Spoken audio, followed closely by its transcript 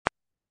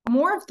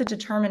more of the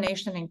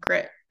determination and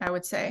grit, I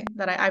would say,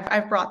 that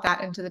I've brought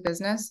that into the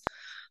business.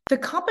 The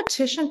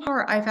competition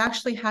part, I've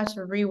actually had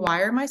to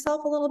rewire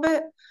myself a little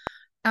bit.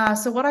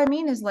 So what I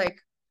mean is like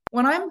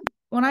when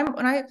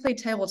I played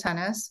table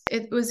tennis,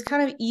 it was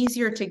kind of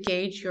easier to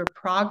gauge your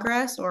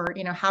progress or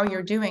how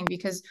you're doing,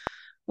 because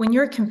when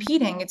you're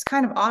competing, it's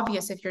kind of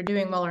obvious if you're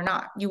doing well or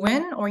not. You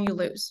win or you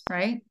lose,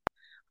 right?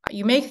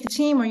 You make the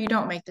team or you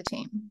don't make the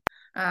team.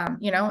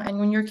 And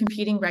when you're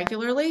competing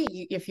regularly,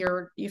 if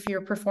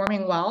you're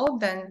performing well,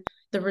 then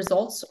the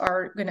results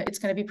it's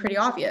gonna be pretty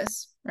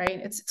obvious, right?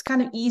 It's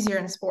kind of easier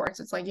in sports.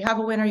 It's like you have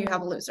a winner, you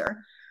have a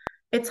loser.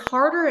 It's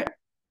harder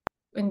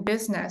in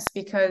business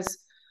because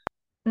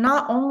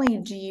not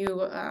only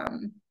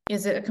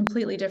is it a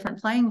completely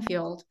different playing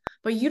field,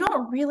 but you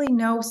don't really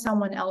know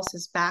someone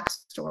else's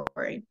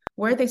backstory,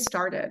 where they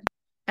started.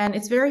 And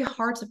it's very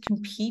hard to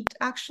compete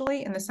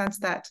actually, in the sense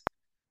that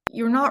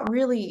you're not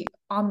really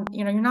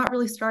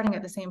starting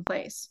at the same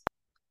place.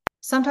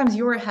 Sometimes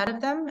you're ahead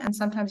of them and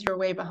sometimes you're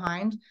way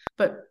behind,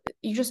 but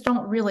you just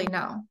don't really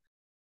know.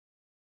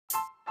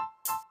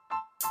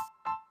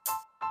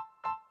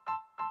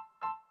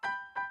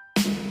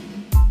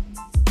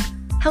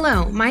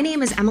 Hello, my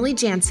name is Emily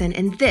Jansen,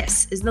 and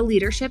this is the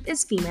Leadership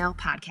is Female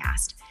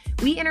podcast.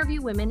 We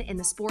interview women in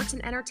the sports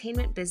and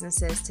entertainment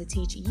businesses to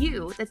teach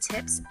you the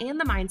tips and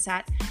the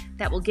mindset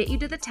that will get you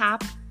to the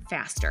top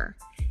faster.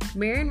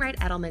 Marian Wright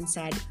Edelman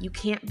said, "You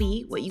can't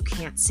be what you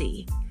can't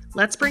see."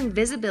 Let's bring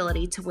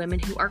visibility to women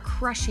who are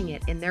crushing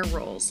it in their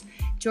roles.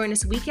 Join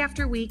us week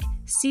after week,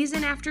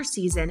 season after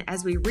season,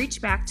 as we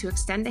reach back to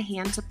extend a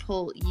hand to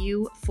pull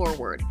you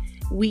forward.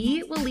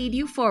 We will lead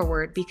you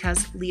forward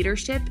because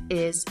leadership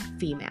is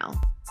female.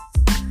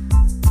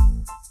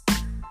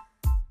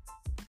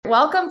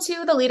 Welcome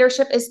to the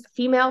Leadership is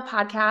Female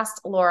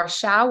podcast, Laura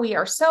Xiao. We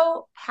are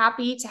so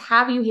happy to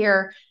have you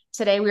here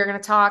today. We are going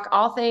to talk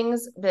all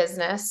things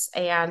business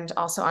and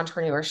also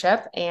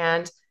entrepreneurship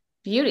and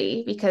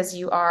beauty, because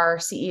you are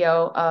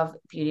CEO of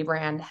beauty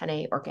brand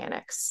Henne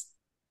Organics.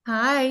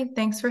 Hi,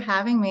 thanks for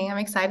having me. I'm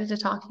excited to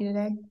talk to you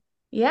today.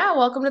 Yeah,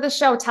 welcome to the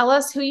show. Tell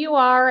us who you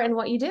are and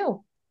what you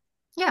do.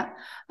 Yeah,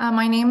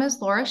 my name is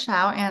Laura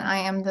Xiao, and I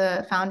am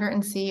the founder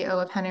and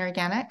CEO of Henne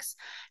Organics.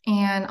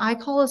 And I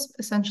call us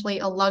essentially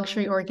a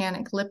luxury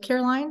organic lip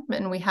care line,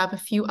 and we have a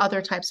few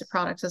other types of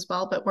products as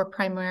well, but we're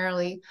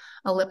primarily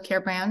a lip care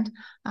brand.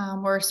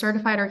 We're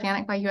certified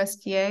organic by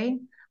USDA,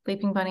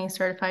 Leaping Bunny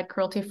certified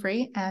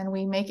cruelty-free, and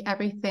we make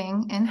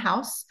everything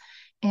in-house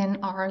in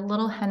our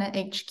little Henne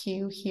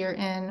HQ here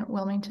in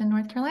Wilmington,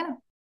 North Carolina.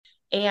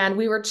 And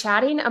we were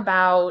chatting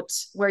about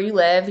where you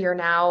live. You're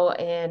now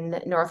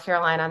in North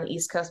Carolina on the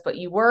East Coast, but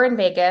you were in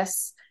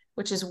Vegas,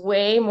 which is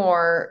way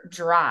more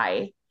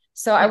dry.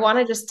 So I want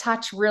to just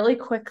touch really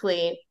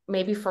quickly,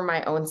 maybe for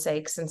my own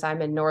sake, since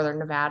I'm in Northern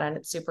Nevada and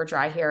it's super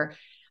dry here,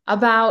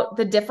 about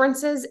the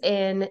differences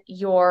in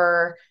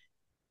your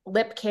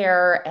lip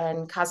care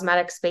and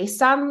cosmetics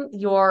based on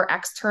your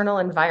external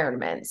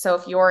environment. So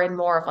if you're in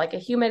more of like a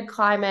humid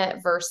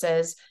climate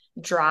versus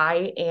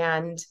dry,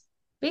 and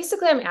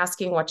basically I'm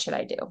asking, what should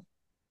I do?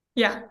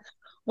 Yeah.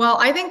 Well,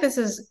 I think this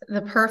is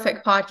the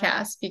perfect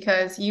podcast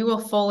because you will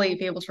fully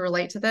be able to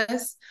relate to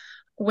this.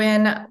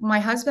 When my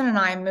husband and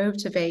I moved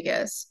to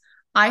Vegas,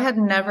 I had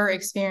never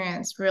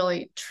experienced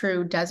really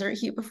true desert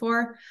heat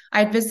before.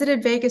 I'd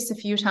visited Vegas a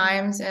few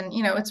times, and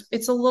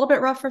it's a little bit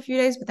rough for a few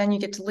days, but then you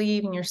get to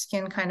leave and your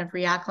skin kind of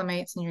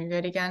reacclimates and you're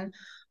good again.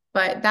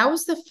 But that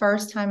was the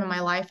first time in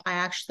my life I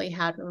actually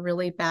had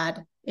really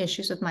bad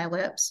issues with my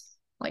lips,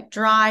 like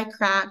dry,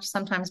 cracked,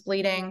 sometimes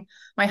bleeding.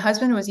 My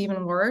husband was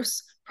even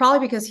worse,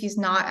 probably because he's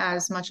not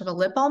as much of a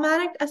lip balm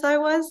addict as I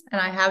was,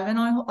 and I have been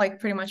on like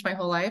pretty much my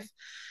whole life.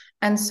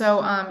 And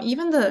so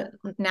even the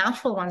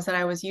natural ones that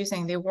I was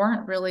using, they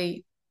weren't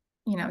really,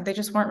 they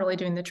just weren't really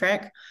doing the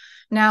trick.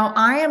 Now,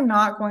 I am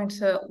not going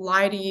to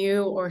lie to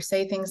you or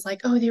say things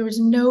like, oh, there was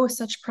no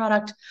such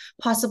product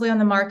possibly on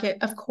the market.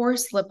 Of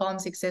course, lip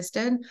balms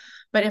existed.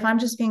 But if I'm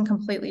just being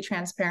completely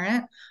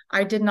transparent,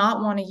 I did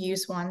not want to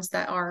use ones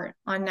that are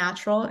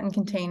unnatural and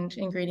contained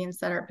ingredients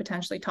that are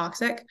potentially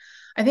toxic.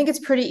 I think it's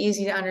pretty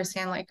easy to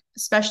understand, like,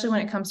 especially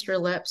when it comes to your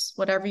lips,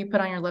 whatever you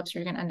put on your lips,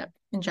 you're going to end up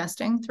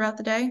ingesting throughout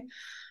the day.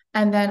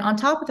 And then on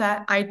top of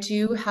that, I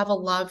do have a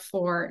love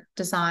for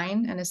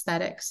design and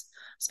aesthetics,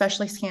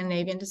 especially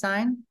Scandinavian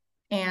design.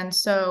 And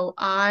so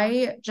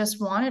I just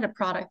wanted a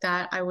product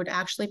that I would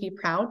actually be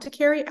proud to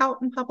carry out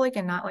in public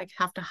and not like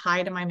have to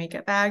hide in my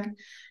makeup bag.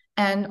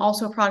 And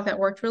also a product that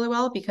worked really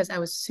well because I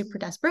was super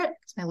desperate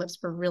because my lips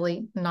were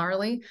really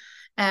gnarly.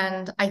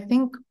 And I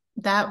think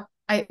that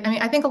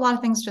I think a lot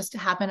of things just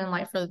happen in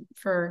life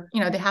for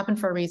they happen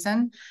for a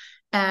reason.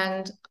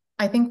 And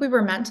I think we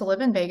were meant to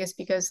live in Vegas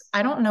because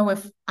I don't know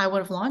if I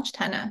would have launched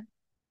Henne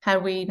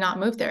had we not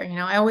moved there.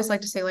 I always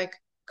like to say like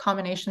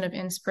combination of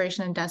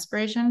inspiration and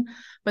desperation,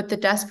 but the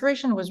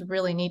desperation was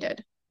really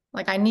needed.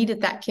 Like I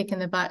needed that kick in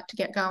the butt to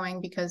get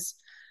going because,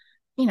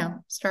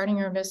 starting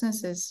your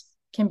business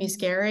can be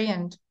scary,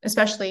 and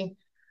especially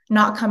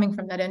not coming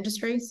from that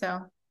industry. So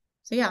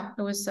yeah,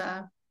 it was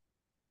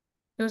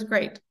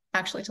great.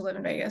 actually to live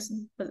in Vegas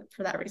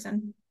for that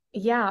reason.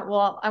 Yeah,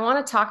 well, I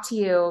want to talk to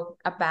you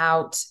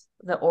about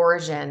the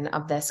origin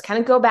of this. Kind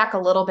of go back a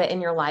little bit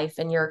in your life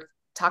and your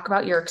talk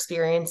about your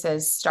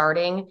experiences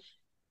starting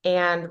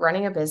and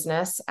running a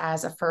business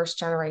as a first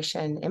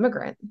generation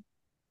immigrant.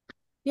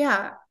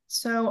 Yeah.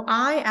 So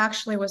I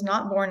actually was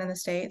not born in the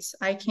States.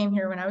 I came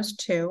here when I was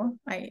two.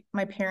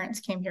 My parents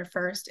came here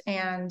first.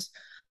 And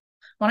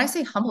when I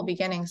say humble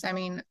beginnings, I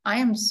mean, I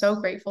am so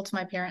grateful to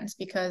my parents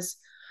because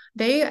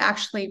they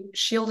actually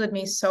shielded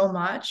me so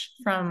much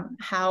from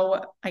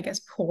how, I guess,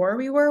 poor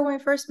we were when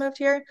we first moved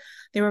here.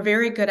 They were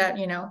very good at,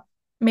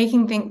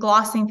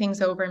 glossing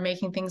things over and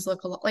making things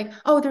look a lot like,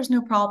 oh, there's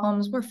no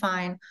problems, we're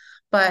fine.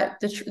 But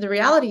the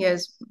reality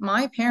is,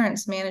 my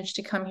parents managed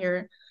to come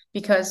here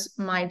because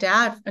my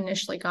dad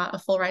initially got a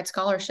full ride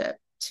scholarship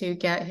to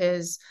get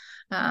his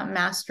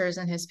master's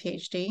and his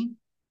PhD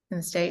in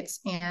the States.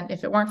 And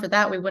if it weren't for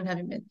that, we wouldn't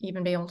have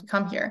even been able to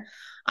come here.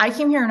 I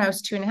came here when I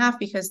was 2.5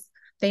 because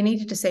they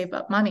needed to save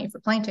up money for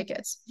plane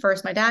tickets.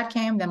 First, my dad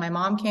came, then my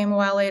mom came a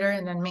while later,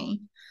 and then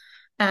me.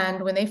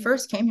 And when they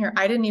first came here,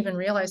 I didn't even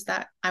realize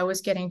that I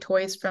was getting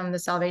toys from the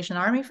Salvation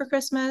Army for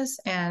Christmas.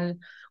 And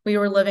we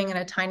were living in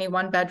a tiny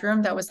 1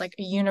 bedroom that was like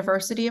a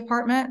university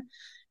apartment.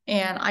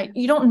 And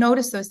you don't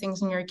notice those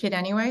things when you're a kid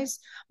anyways,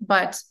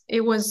 but it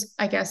was,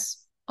 I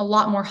guess, a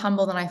lot more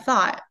humble than I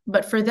thought.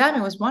 But for them,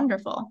 it was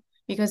wonderful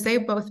because they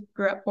both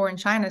grew up poor in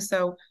China.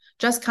 So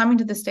just coming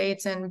to the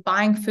States and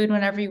buying food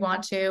whenever you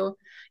want to,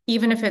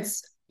 even if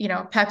it's,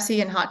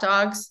 Pepsi and hot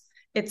dogs,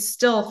 it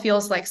still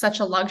feels like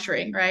such a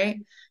luxury, right?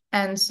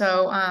 And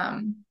so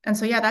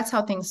yeah, that's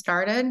how things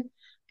started.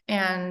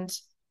 And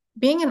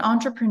being an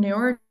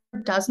entrepreneur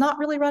does not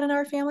really run in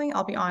our family,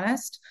 I'll be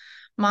honest.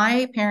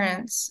 My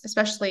parents,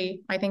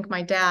 especially I think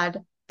my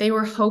dad, they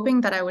were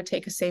hoping that I would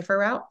take a safer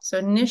route. So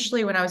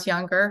initially, when I was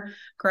younger,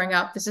 growing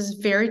up, this is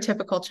very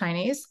typical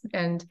Chinese.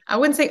 And I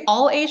wouldn't say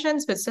all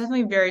Asians, but it's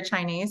definitely very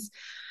Chinese,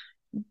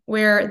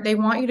 where they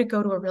want you to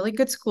go to a really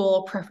good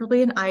school,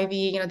 preferably an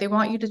Ivy. They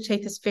want you to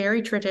take this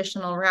very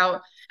traditional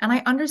route. And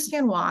I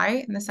understand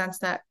why, in the sense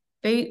that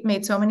they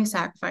made so many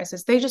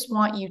sacrifices. They just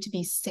want you to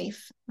be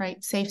safe,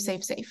 right? Safe,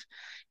 safe, safe.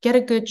 Get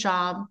a good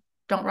job.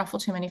 Don't ruffle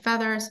too many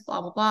feathers,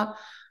 blah, blah, blah.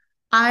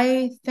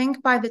 I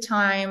think by the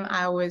time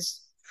I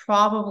was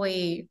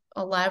probably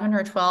 11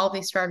 or 12,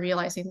 they started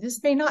realizing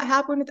this may not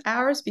happen with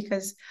ours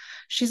because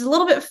she's a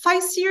little bit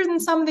feistier than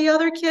some of the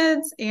other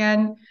kids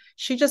and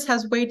she just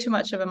has way too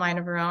much of a mind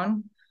of her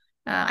own.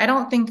 I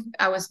don't think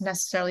I was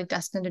necessarily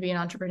destined to be an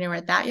entrepreneur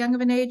at that young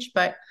of an age,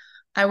 but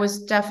I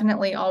was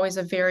definitely always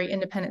a very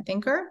independent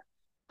thinker.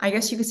 I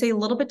guess you could say a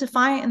little bit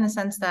defiant in the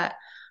sense that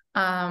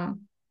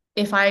um,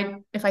 if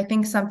I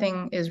think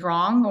something is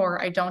wrong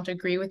or I don't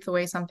agree with the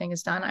way something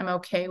is done, I'm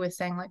okay with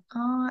saying like,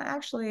 oh,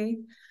 actually,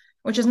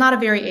 which is not a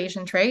very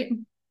Asian trait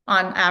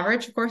on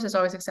average. Of course, there's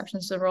always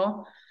exceptions to the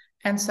rule.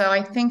 And so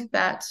I think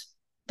that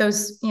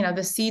those,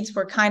 the seeds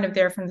were kind of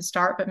there from the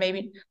start, but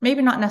maybe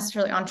not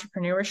necessarily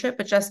entrepreneurship,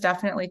 but just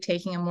definitely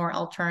taking a more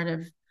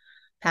alternative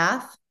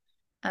path.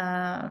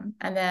 And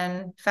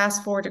then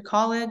fast forward to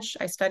college,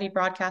 I studied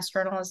broadcast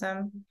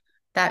journalism.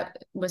 That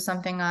was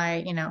something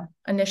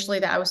initially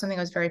that was something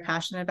I was very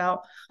passionate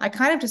about. I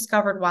kind of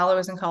discovered while I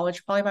was in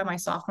college, probably by my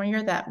sophomore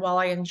year, that while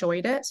I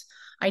enjoyed it,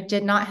 I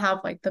did not have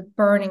like the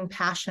burning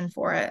passion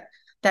for it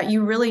that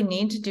you really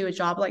need to do a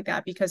job like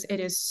that because it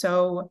is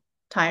so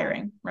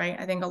tiring, right?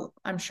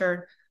 I'm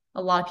sure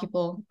a lot of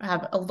people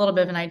have a little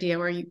bit of an idea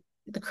where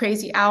the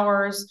crazy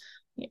hours,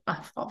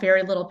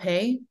 very little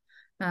pay,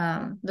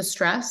 the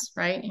stress,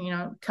 right?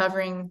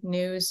 Covering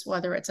news,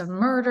 whether it's a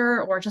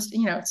murder or just,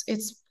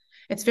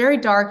 it's very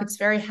dark, it's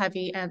very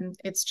heavy, and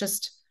it's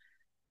just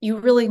you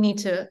really need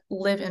to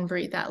live and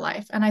breathe that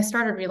life. And I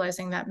started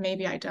realizing that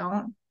maybe I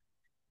don't.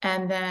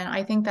 And then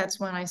I think that's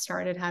when I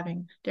started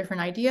having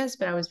different ideas,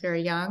 but I was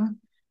very young.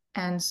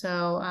 And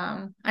so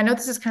I know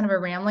this is kind of a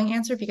rambling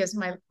answer because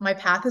my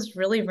path is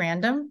really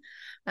random.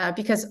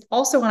 Because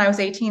also when I was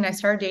 18, I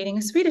started dating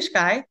a Swedish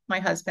guy, my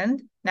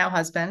husband, now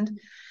husband.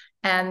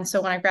 And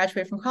so when I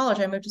graduated from college,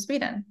 I moved to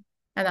Sweden.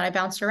 And then I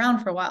bounced around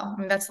for a while. I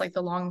mean, that's like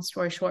the long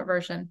story short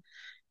version.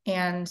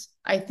 And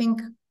I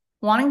think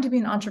wanting to be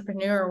an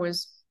entrepreneur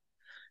was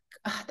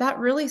that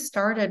really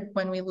started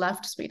when we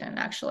left Sweden,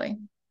 actually,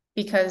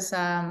 because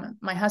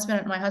my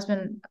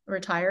husband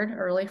retired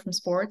early from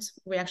sports.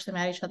 We actually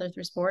met each other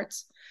through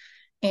sports,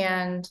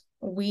 and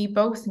we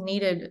both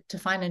needed to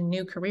find a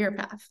new career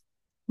path.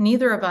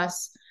 Neither of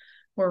us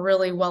were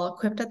really well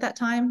equipped at that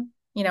time.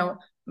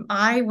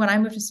 When I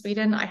moved to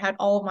Sweden, I had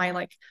all of my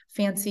like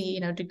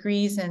fancy,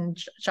 degrees and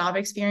job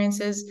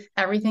experiences.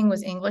 Everything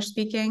was English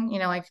speaking,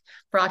 like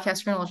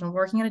broadcast journalism,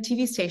 working at a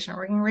TV station,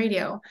 working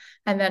radio,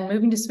 and then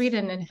moving to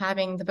Sweden and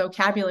having the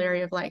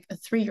vocabulary of like a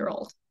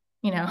 3-year-old,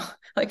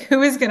 like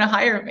who is going to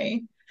hire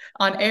me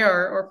on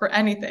air or for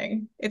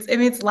anything?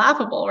 It's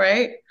laughable,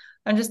 right?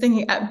 I'm just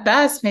thinking at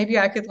best, maybe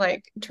I could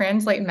like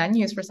translate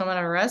menus for someone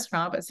at a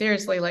restaurant, but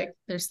seriously, like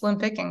there's slim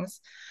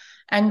pickings.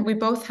 And we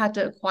both had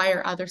to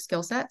acquire other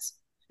skill sets.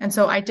 And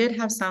so I did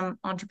have some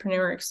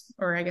entrepreneur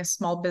or I guess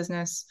small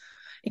business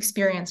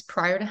experience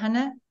prior to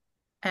Henne.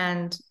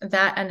 And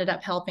that ended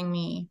up helping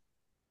me,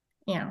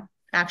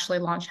 actually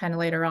launch Henne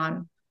later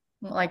on.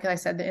 Like I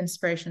said, the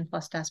inspiration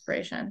plus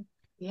desperation. And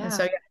Yeah.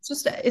 so,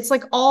 yeah, it's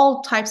like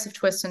all types of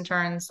twists and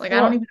turns. Like, I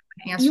don't Well, even know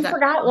how to answer you that.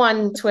 forgot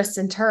one twist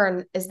and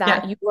turn is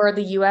that Yeah. you were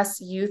the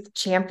US youth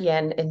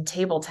champion in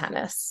table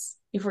tennis.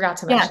 You forgot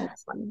to Yeah. mention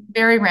this one.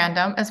 Very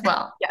random as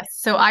well. Yes.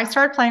 So I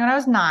started playing when I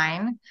was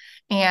 9,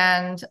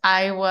 and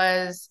I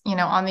was,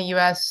 on the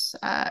U.S.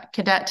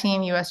 Cadet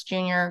team, U.S.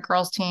 junior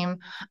girls team.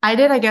 I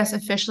did, I guess,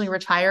 officially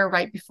retire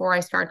right before I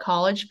started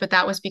college, but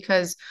that was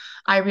because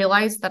I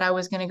realized that I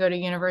was going to go to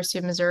University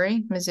of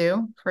Missouri,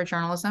 Mizzou, for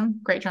journalism,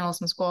 great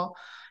journalism school.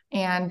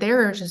 And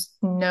there's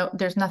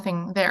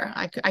nothing there.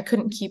 I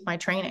couldn't keep my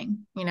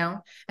training,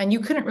 and you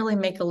couldn't really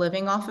make a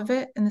living off of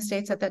it in the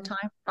States at that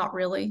time. Not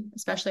really,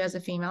 especially as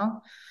a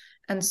female.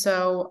 And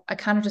so I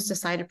kind of just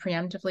decided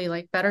preemptively,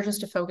 like, better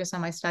just to focus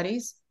on my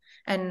studies.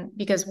 And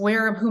because who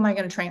am I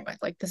going to train with?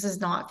 Like, this is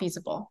not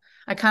feasible.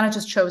 I kind of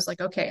just chose, like,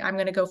 okay, I'm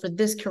going to go for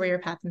this career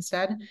path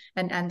instead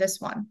and end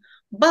this one.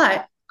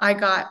 But I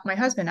got my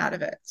husband out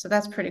of it. So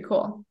that's pretty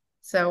cool.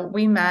 So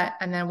we met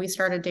and then we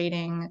started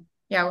dating.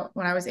 Yeah,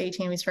 when I was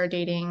 18, we started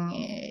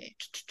dating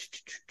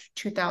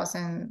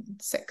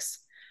 2006.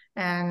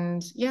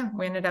 And yeah,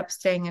 we ended up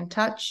staying in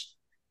touch.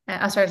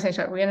 And I started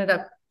saying, we ended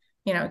up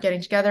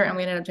getting together, and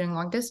we ended up doing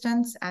long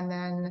distance. And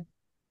then,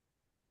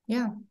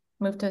 yeah,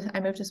 I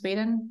moved to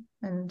Sweden,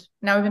 and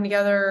now we've been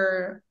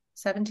together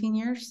 17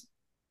 years.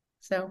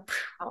 So,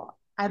 Oh,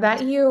 I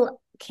bet you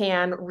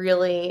can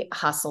really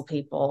hustle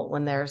people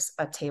when there's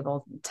a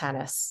table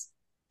tennis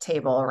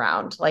table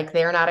around. Like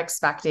they're not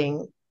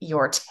expecting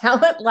your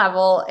talent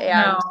level.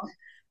 And no,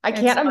 I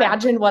it's can't fun.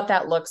 imagine what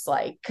that looks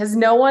like because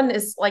no one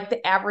is like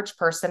the average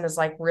person is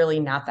like really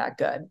not that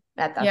good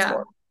at that Yeah.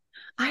 sport.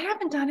 I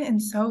haven't done it in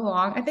so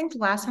long. I think the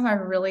last time I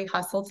really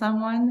hustled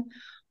someone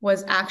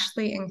was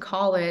actually in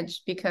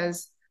college,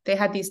 because they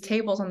had these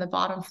tables on the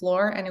bottom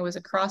floor, and it was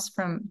across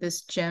from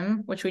this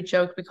gym, which we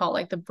call it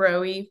like the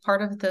broy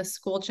part of the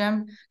school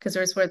gym, because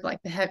there's where like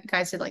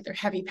guys did like their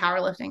heavy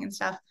powerlifting and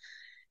stuff.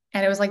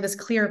 And it was like this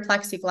clear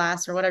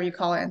plexiglass or whatever you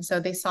call it. And so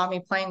they saw me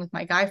playing with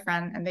my guy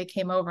friend, and they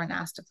came over and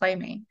asked to play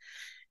me.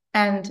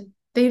 And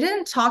they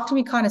didn't talk to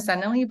me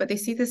condescendingly, but they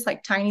see this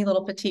like tiny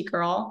little petite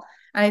girl.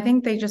 And I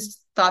think they just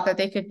thought that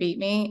they could beat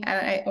me.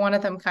 And one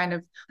of them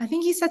I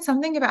think he said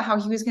something about how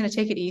he was going to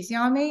take it easy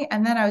on me.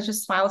 And then I was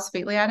just smiled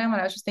sweetly at him.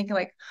 And I was just thinking,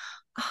 like,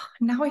 oh,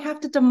 now I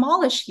have to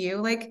demolish you.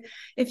 Like,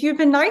 if you've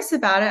been nice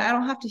about it, I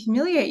don't have to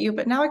humiliate you.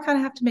 But now I kind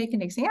of have to make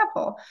an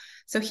example.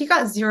 So he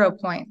got 0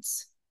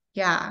 points.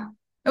 Yeah.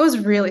 It was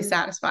really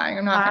satisfying.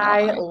 I'm not going to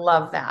I lie.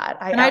 love that.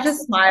 I And I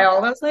just absolutely love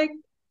smiled. that. I was like,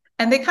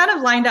 and they kind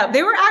of lined up.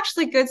 They were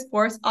actually good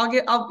sports.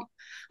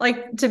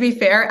 Like, to be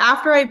fair,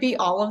 after I beat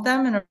all of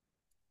them in a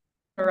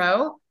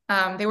row,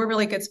 they were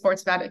really good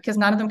sports about it, because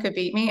none of them could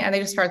beat me, and they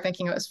just started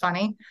thinking it was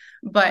funny.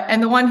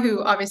 And the one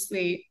who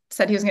obviously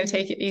said he was going to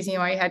take it easy, he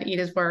had to eat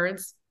his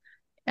words.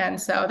 And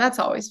so that's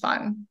always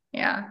fun.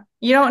 Yeah.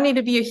 You don't need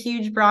to be a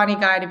huge brawny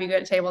guy to be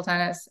good at table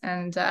tennis.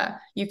 And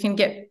you can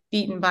get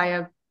beaten by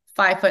a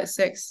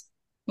 5'6",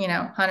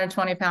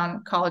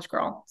 120-pound college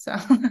girl. So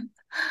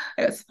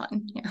it was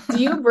fun. Do Yeah.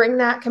 you bring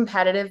that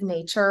competitive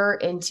nature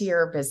into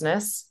your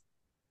business?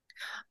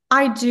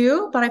 I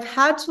do, but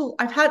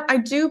I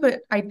do,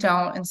 but I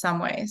don't in some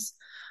ways.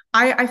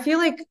 I feel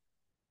like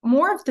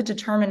more of the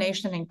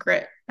determination and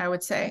grit, I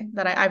would say,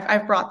 that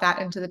I've brought that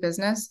into the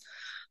business.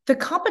 The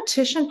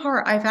competition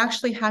part, I've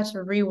actually had to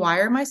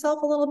rewire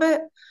myself a little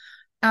bit.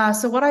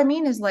 So what I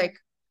mean is, like,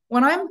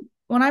 when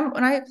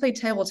I played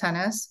table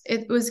tennis,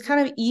 it was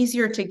kind of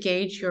easier to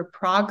gauge your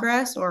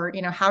progress, or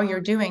how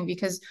you're doing,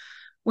 because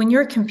when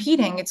you're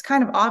competing, it's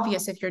kind of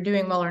obvious if you're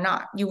doing well or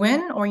not. You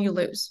win or you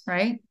lose,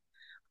 right?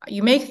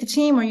 You make the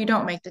team or you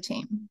don't make the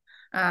team.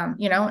 And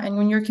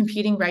when you're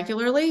competing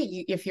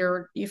regularly, if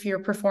you're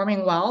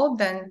performing well,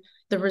 then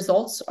the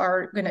results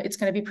it's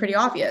gonna be pretty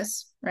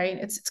obvious, right?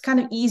 It's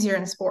kind of easier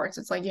in sports.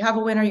 It's like you have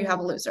a winner, you have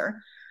a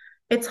loser.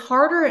 It's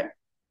harder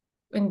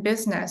in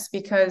business,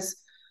 because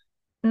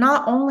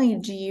not only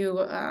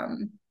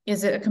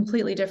is it a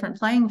completely different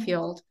playing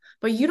field,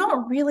 but you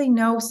don't really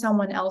know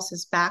someone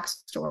else's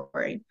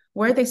backstory,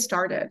 where they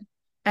started.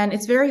 And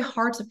it's very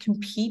hard to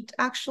compete,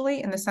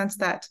 actually, in the sense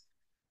that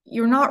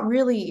you're not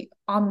really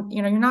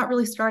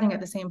starting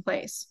at the same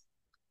place.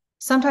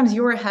 Sometimes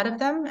you're ahead of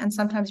them and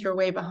sometimes you're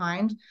way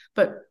behind,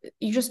 but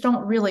you just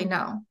don't really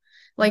know.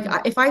 Like,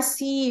 Mhm. if I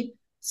see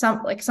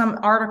some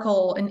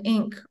article in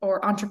Inc.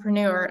 or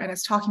Entrepreneur, and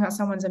it's talking about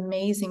someone's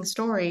amazing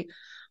story,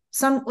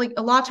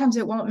 a lot of times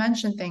it won't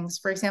mention things.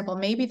 For example,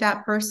 maybe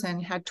that person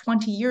had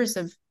 20 years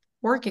of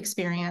work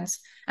experience,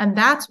 and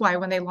that's why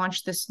when they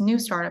launched this new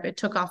startup, it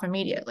took off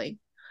immediately.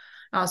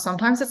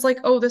 Sometimes it's like,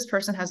 oh, this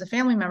person has a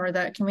family member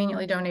that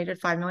conveniently donated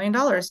 $5 million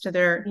to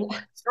their Yeah.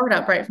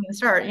 startup right from the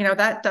start.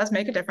 That does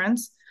make a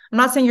difference. I'm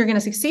not saying you're going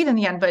to succeed in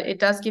the end, but it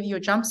does give you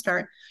a jump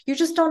start. You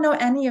just don't know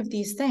any of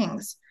these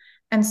things.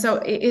 And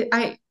so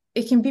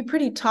it can be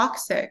pretty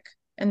toxic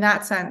in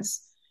that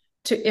sense.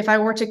 to if I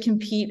were to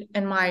compete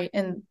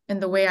in in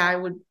the way I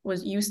would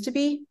was used to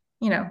be,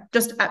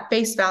 just at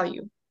face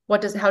value,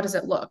 how does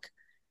it look?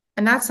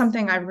 And that's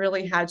something I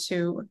really had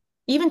to,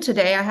 even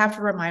today, I have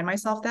to remind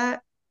myself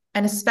that.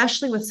 And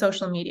especially with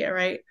social media,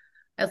 right?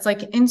 It's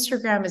like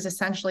Instagram is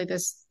essentially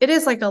it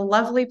is like a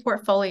lovely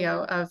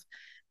portfolio of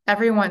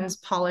everyone's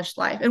polished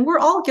life. And we're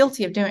all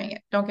guilty of doing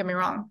it, don't get me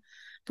wrong.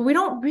 But we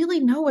don't really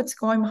know what's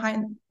going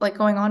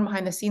on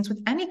behind the scenes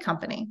with any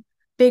company,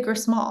 big or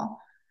small.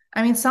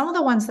 I mean, some of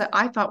the ones that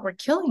I thought were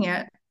killing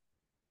it,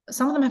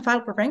 some of them have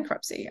filed for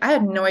bankruptcy. I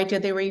had no idea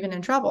they were even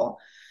in trouble.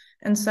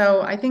 And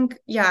so I think,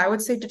 yeah, I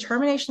would say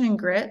determination and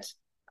grit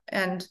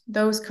and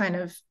those kind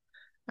of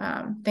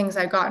things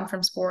I've gotten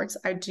from sports,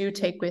 I do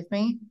take with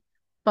me.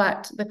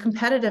 But the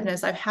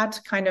competitiveness, I've had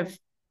to kind of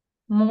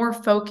more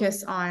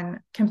focus on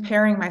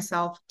comparing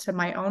myself to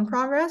my own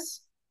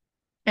progress.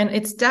 And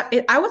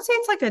I would say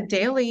it's like a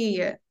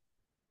daily, I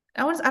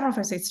don't know if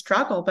I say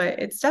struggle, but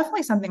it's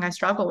definitely something I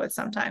struggle with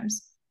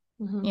sometimes.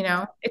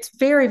 Mhm. It's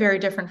very, very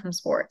different from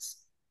sports.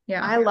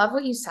 Yeah. I love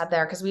what you said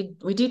there because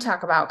we do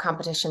talk about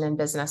competition in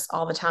business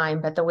all the time,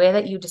 but the way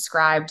that you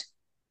described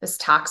this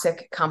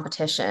toxic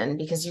competition,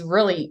 because you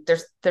really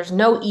there's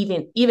no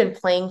even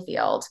playing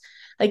field.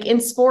 Like in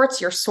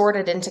sports, you're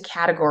sorted into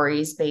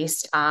categories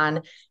based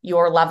on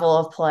your level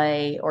of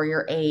play or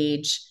your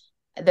age.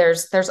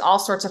 There's all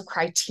sorts of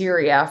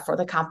criteria for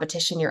the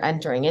competition you're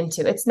entering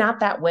into. It's not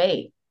that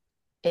way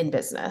in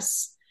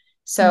business.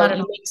 So Not at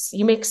all.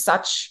 you make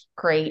such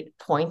great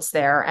points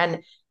there.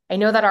 And I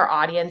know that our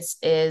audience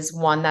is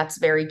one that's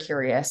very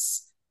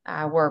curious.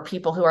 We're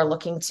people who are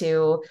looking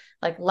to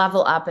like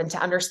level up and to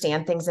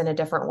understand things in a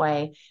different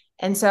way.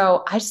 And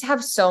so I just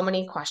have so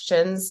many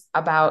questions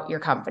about your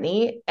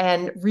company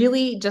and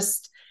really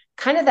just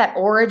kind of that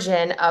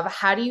origin of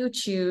how do you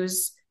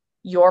choose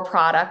your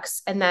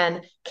products? And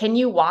then can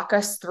you walk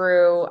us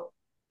through?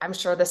 I'm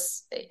sure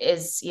this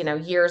is,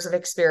 years of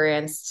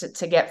experience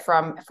to get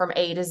from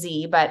A to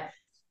Z, but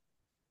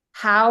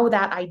how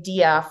that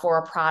idea for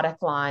a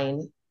product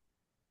line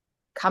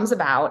comes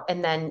about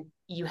and then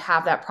you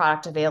have that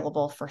product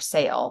available for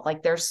sale.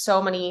 Like there's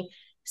so many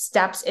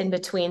steps in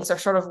between. So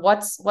sort of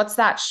what's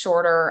that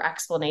shorter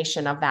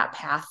explanation of that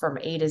path from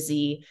A to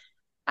Z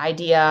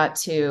idea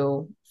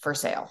to for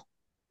sale?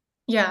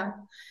 Yeah.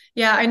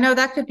 Yeah, I know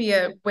that could be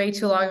a way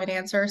too long of an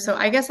answer. So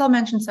I guess I'll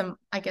mention some,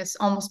 I guess,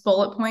 almost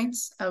bullet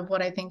points of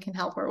what I think can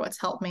help or what's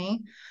helped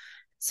me.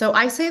 So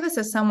I say this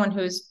as someone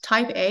who's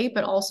type A,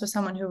 but also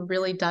someone who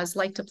really does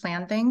like to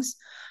plan things.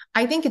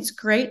 I think it's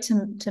great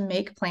to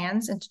make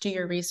plans and to do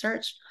your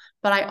research,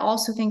 but I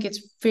also think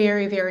it's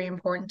very, very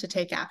important to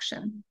take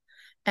action.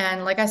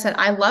 And like I said,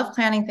 I love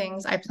planning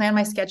things. I plan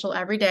my schedule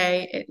every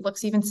day. It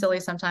looks even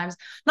silly sometimes.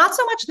 Not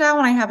so much now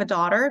when I have a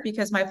daughter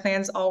because my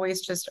plans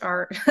always just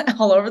are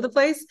all over the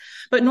place.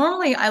 But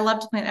normally I love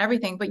to plan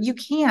everything, but you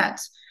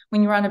can't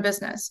when you run a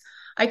business.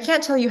 I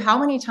can't tell you how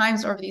many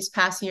times over these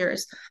past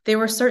years there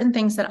were certain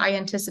things that I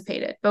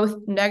anticipated, both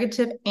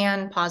negative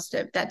and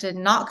positive, that did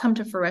not come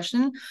to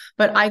fruition,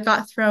 but I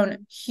got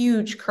thrown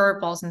huge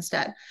curveballs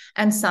instead.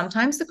 And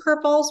sometimes the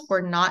curveballs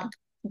were not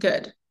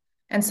good.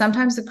 And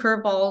sometimes the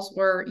curveballs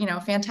were,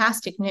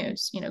 fantastic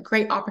news,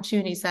 great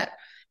opportunities that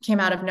came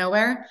out of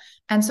nowhere.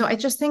 And so I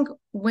just think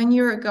when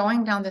you're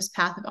going down this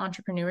path of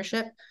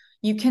entrepreneurship,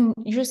 you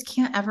just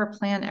can't ever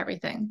plan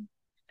everything.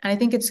 And I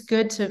think it's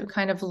good to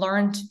kind of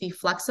learn to be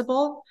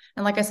flexible.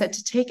 And like I said,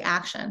 to take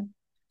action.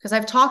 Because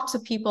I've talked to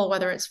people,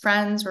 whether it's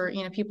friends or,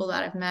 people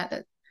that I've met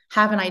that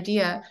have an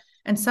idea,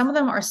 and some of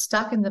them are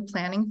stuck in the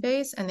planning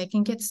phase and they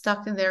can get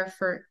stuck in there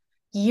for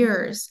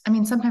years. I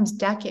mean, sometimes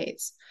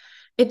decades.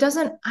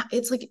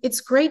 It's like, it's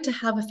great to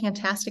have a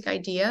fantastic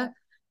idea,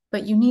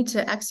 but you need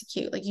to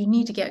execute, like you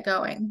need to get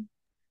going.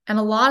 And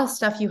a lot of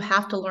stuff you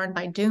have to learn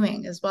by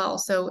doing as well.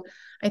 So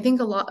I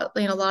think a lot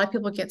of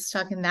people get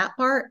stuck in that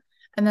part.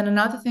 And then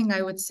another thing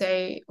I would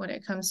say when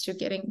it comes to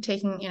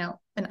taking,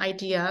 an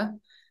idea,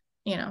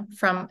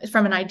 from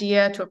an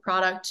idea to a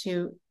product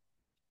to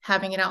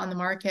having it out on the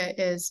market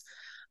is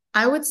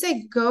I would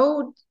say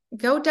go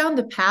down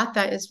the path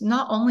that is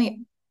not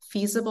only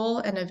feasible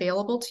and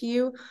available to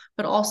you,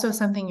 but also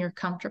something you're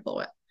comfortable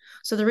with.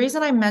 So the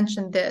reason I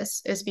mentioned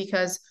this is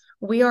because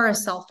we are a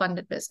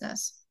self-funded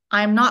business.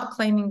 I'm not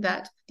claiming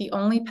that the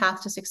only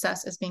path to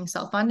success is being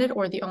self-funded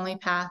or the only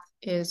path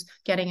is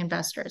getting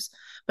investors,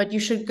 but you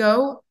should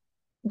go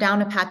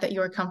down a path that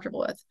you are comfortable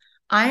with.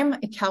 I'm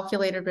a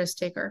calculated risk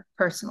taker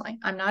personally.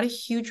 I'm not a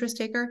huge risk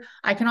taker.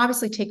 I can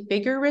obviously take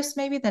bigger risks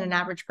maybe than an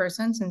average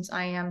person since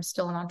I am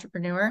still an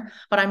entrepreneur,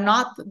 but I'm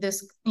not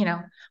this,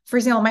 for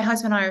example, my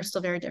husband and I are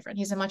still very different.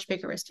 He's a much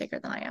bigger risk taker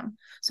than I am.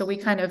 So we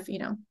kind of,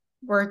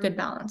 we're a good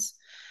balance.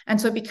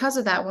 And so because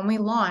of that, when we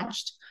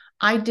launched,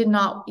 I did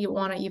not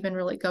want to even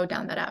really go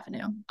down that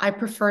avenue. I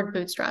preferred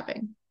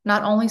bootstrapping,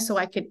 not only so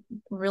I could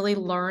really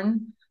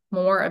learn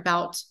more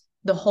about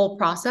the whole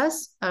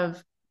process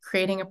of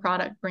creating a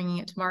product, bringing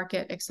it to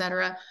market, et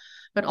cetera,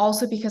 but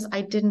also because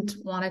I didn't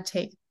want to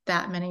take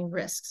that many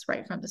risks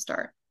right from the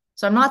start.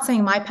 So I'm not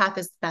saying my path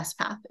is the best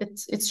path.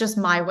 It's just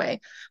my way.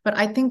 But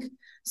I think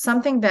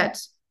something that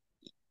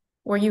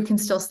where you can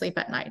still sleep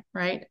at night,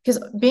 right?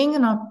 Because being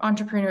an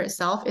entrepreneur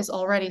itself is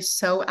already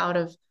so out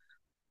of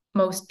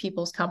most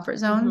people's comfort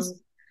zones Mhm.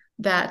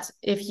 that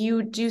if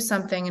you do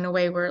something in a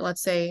way where,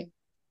 let's say,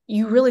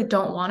 you really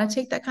don't want to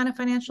take that kind of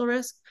financial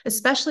risk,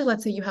 especially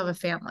let's say you have a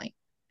family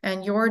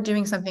and you're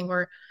doing something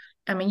where,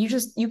 I mean,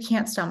 you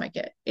can't stomach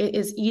it. It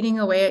is eating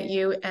away at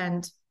you.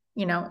 And,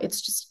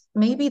 it's just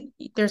maybe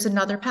there's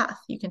another path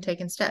you can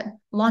take instead,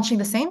 launching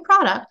the same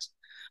product,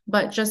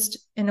 but just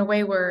in a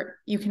way where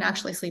you can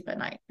actually sleep at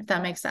night, if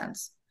that makes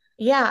sense.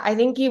 Yeah, I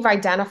think you've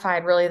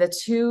identified really the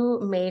two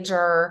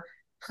major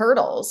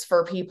hurdles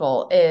for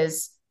people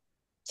is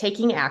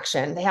taking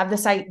action. They have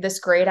this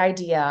great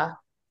idea,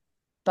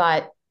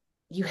 but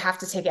you have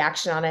to take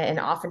action on it, and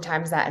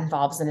oftentimes that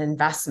involves an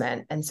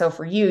investment. And so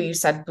for you, you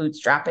said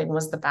bootstrapping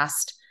was the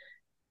best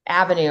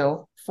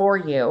avenue for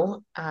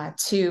you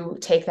to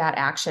take that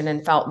action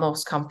and felt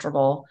most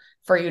comfortable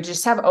for you to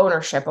just have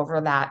ownership over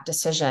that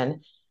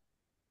decision.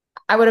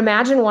 I would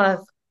imagine one of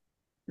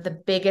the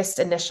biggest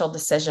initial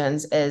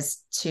decisions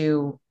is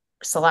to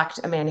select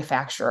a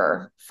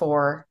manufacturer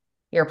for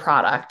your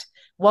product.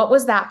 What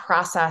was that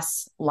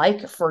process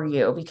like for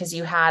you? Because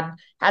you had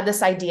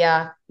this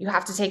idea, you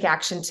have to take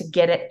action to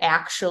get it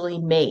actually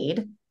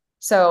made.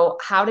 So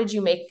how did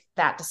you make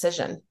that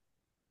decision?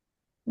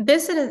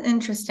 This is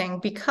interesting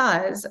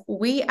because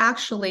we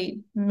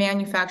actually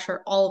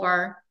manufacture all of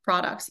our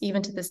products,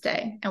 even to this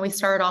day. And we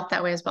started off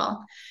that way as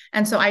well.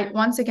 And so I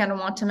once again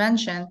want to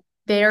mention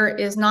there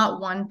is not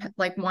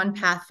one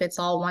path fits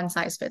all, one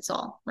size fits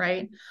all,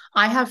 right?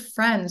 I have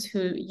friends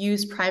who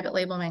use private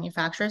label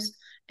manufacturers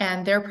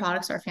and their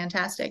products are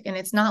fantastic. And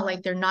it's not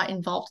like they're not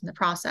involved in the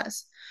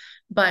process.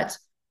 But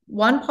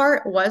one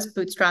part was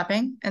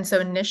bootstrapping. And so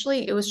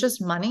initially it was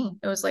just money.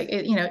 It was like,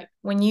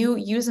 when you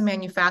use a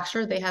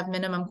manufacturer, they have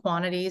minimum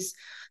quantities.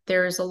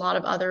 There's a lot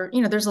of other,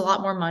 there's a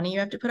lot more money you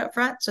have to put up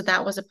front. So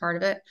that was a part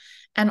of it.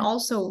 And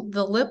also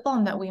the lip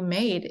balm that we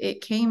made,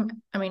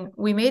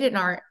 we made it in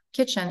our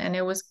kitchen and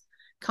it was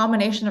a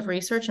combination of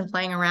research and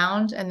playing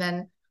around. And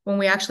then when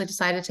we actually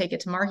decided to take it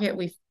to market,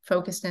 we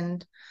focused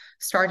and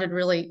started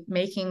really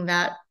making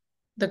that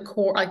the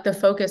core, like the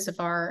focus of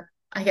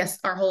I guess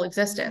our whole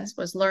existence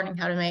was learning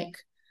how to make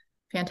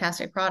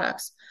fantastic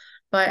products.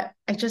 But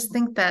I just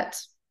think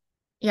that,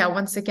 yeah,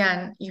 once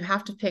again, you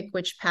have to pick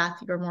which path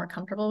you're more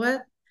comfortable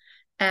with.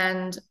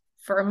 And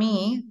for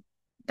me,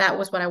 that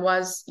was what I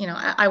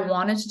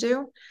wanted to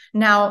do.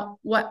 Now,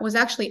 what was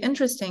actually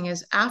interesting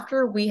is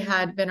after we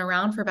had been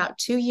around for about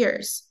 2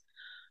 years,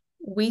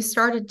 we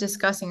started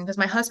discussing, because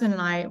my husband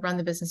and I run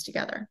the business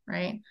together,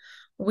 right?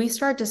 We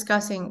started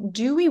discussing,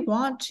 do we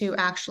want to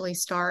actually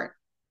start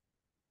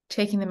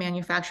taking the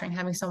manufacturing,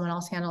 having someone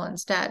else handle it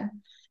instead?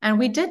 And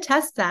we did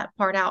test that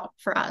part out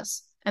for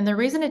us. And the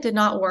reason it did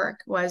not work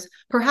was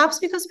perhaps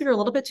because we were a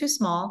little bit too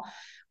small.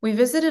 We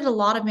visited a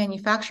lot of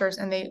manufacturers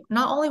and they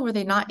not only were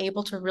they not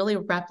able to really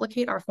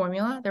replicate our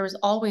formula, there was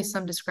always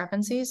some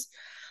discrepancies.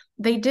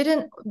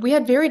 We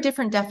had very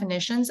different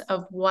definitions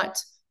of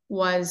what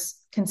was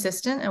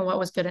consistent and what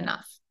was good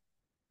enough.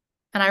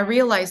 And I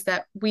realized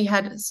that we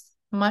had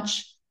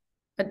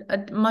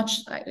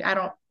I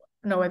don't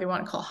know whether you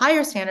want to call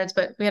higher standards,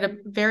 but we had a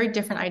very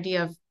different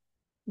idea of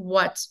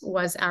what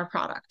was our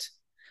product.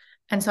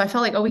 And so I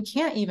felt like, oh, we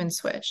can't even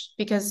switch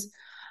because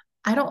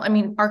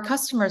our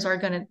customers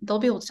they'll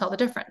be able to tell the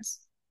difference,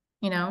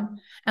 you know?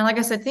 And like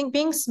I said, I think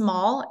being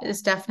small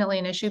is definitely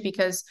an issue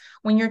because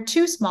when you're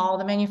too small,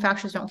 the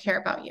manufacturers don't care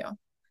about you.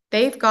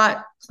 They've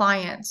got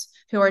clients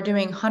who are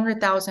doing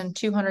 100,000,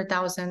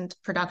 200,000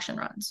 production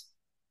runs,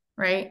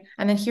 right?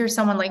 And then here's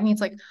someone like me,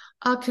 it's like,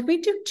 could we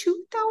do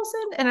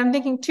 2,000? And I'm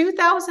thinking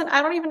 2,000,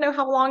 I don't even know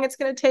how long it's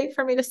going to take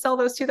for me to sell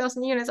those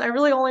 2,000 units. I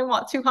really only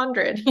want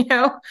 200,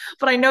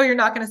 but I know you're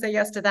not going to say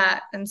yes to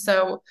that. And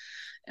so,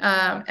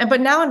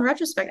 but now in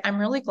retrospect, I'm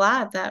really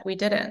glad that we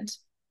didn't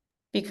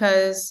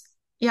because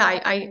yeah,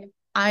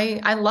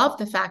 I love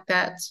the fact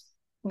that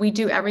we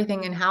do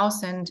everything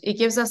in-house and it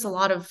gives us a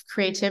lot of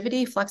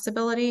creativity,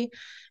 flexibility.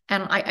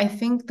 And I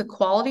think the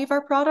quality of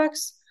our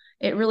products,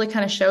 it really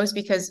kind of shows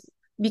because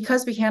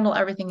we handle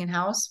everything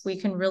in-house, we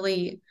can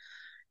really,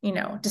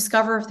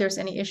 discover if there's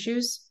any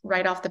issues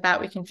right off the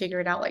bat, we can figure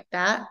it out like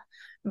that.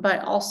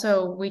 But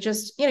also we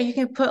just, you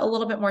can put a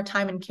little bit more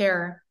time and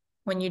care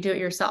when you do it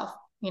yourself.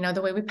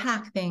 The way we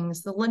pack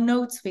things, the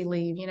notes we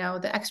leave,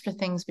 the extra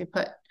things we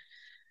put.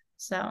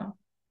 So,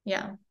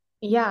 yeah.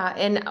 Yeah.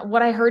 And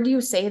what I heard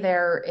you say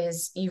there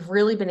is you've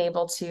really been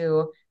able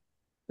to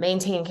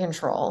maintain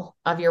control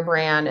of your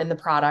brand and the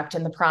product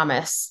and the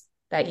promise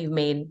that you've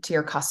made to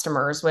your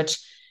customers, which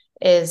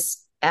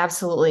is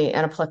absolutely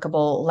an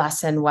applicable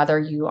lesson, whether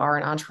you are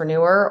an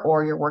entrepreneur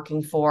or you're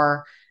working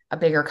for a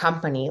bigger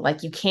company.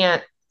 Like you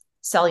can't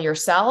sell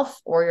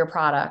yourself or your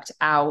product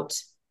out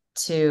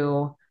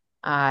to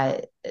uh,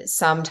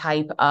 some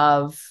type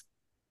of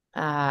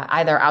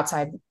either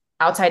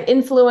outside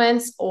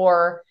influence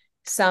or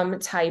some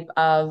type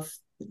of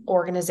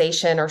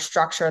organization or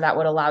structure that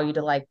would allow you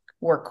to like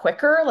work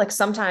quicker. Like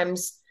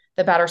sometimes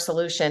the better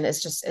solution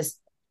is just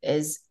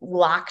is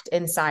locked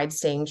inside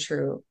staying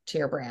true to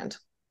your brand.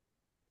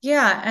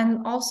 Yeah,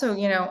 and also,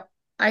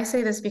 I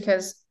say this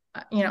because,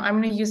 I'm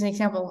going to use an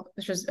example,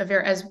 which is a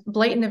very as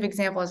blatant of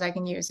example as I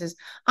can use is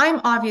I'm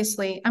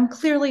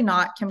clearly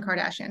not Kim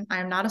Kardashian. I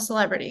am not a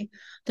celebrity.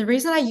 The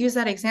reason I use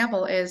that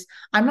example is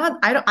I've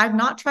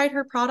not tried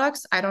her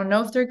products. I don't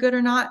know if they're good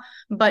or not,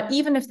 but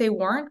even if they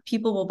weren't,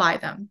 people will buy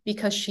them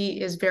because she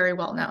is very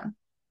well known.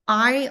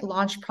 I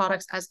launched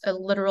products as a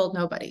literal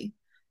nobody.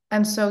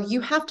 And so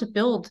you have to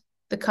build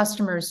the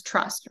customer's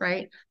trust,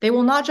 right? They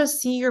will not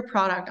just see your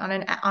product on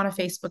a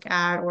Facebook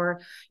ad or,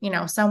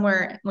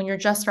 somewhere when you're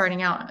just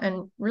starting out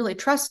and really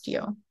trust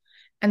you.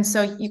 And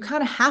so you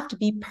kind of have to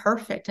be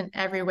perfect in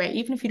every way,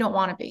 even if you don't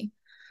want to be.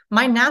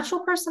 My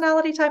natural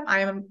personality type, I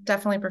am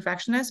definitely a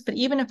perfectionist, but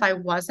even if I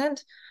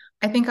wasn't,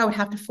 I think I would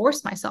have to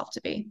force myself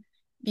to be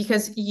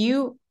because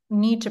you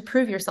need to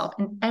prove yourself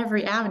in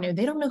every avenue.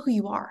 They don't know who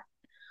you are.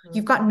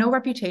 You've got no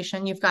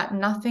reputation. You've got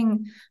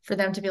nothing for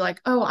them to be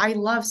like, oh, I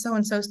love so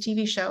and so's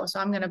TV show, so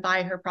I'm going to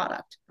buy her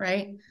product,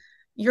 right?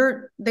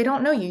 They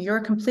don't know you. You're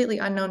a completely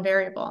unknown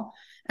variable.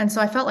 And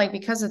so I felt like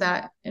because of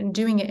that and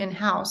doing it in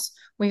house,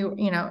 we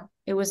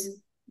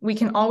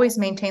can always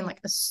maintain like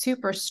a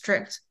super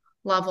strict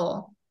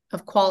level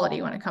of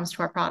quality when it comes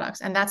to our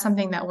products. And that's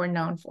something that we're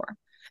known for.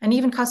 And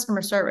even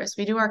customer service,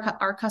 we do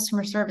our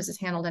customer service is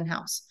handled in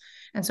house.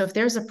 And so if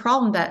there's a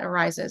problem that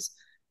arises,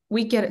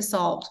 we get it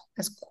solved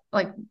as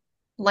like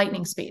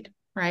lightning speed,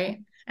 right?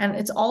 And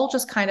it's all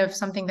just kind of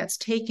something that's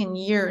taken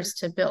years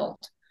to build.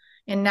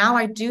 And now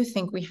I do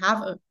think we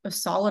have a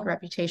solid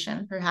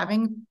reputation for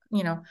having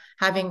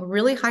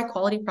really high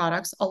quality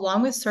products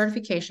along with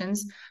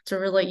certifications to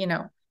really,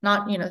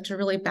 not, to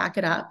really back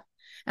it up.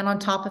 And on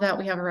top of that,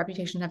 we have a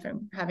reputation of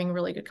having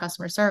really good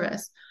customer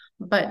service.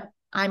 But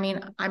I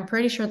mean, I'm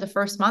pretty sure the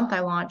first month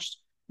I launched,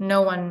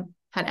 no one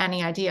had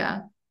any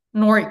idea,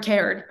 nor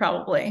cared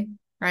probably,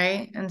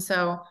 right? And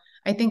so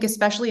I think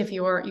especially if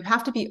you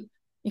have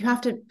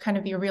to kind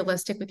of be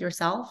realistic with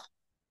yourself.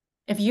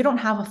 If you don't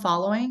have a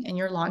following and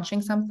you're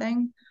launching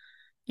something,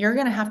 you're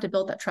going to have to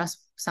build that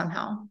trust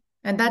somehow.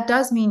 And that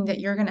does mean that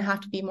you're going to have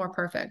to be more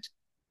perfect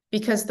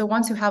because the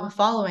ones who have a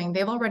following,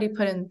 they've already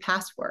put in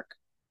past work.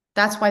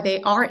 That's why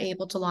they are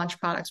able to launch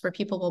products where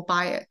people will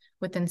buy it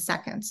within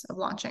seconds of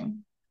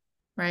launching,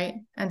 right?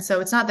 And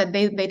so it's not that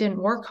they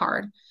didn't work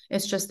hard.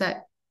 It's just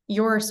that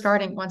you're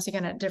starting once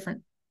again at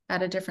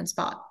a different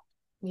spot.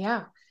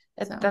 Yeah.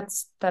 So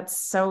That's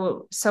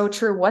so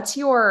true. What's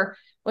your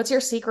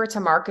secret to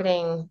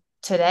marketing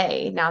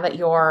today now that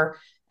you're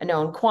a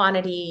known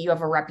quantity, you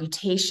have a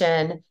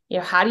reputation,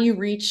 how do you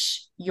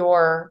reach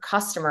your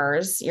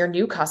customers, your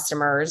new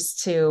customers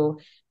to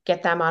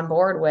get them on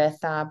board with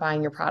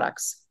buying your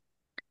products?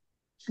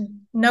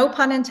 no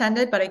pun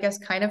intended, but I guess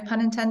kind of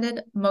pun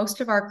intended.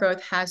 Most of our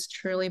growth has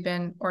truly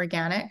been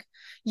organic.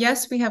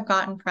 Yes, we have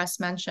gotten press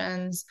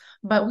mentions,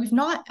 but we've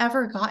not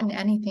ever gotten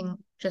anything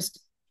just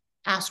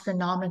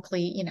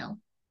astronomically,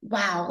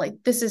 wow, like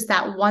this is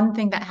that one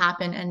thing that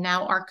happened. And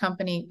now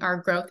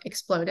our growth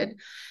exploded.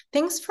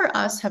 Things for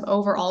us have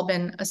overall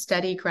been a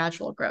steady,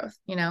 gradual growth.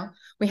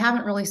 We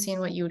haven't really seen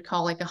what you would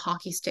call like a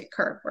hockey stick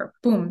curve where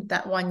boom,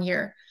 that one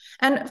year.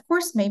 And of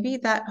course,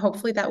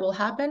 hopefully that will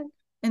happen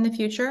in the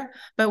future,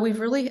 but we've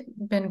really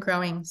been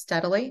growing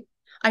steadily.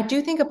 I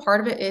do think a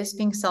part of it is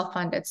being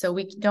self-funded. So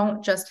we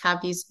don't just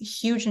have these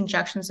huge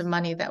injections of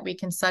money that we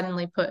can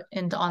suddenly put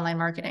into online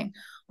marketing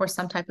or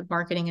some type of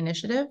marketing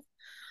initiative.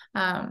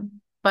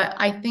 But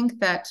I think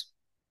that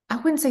I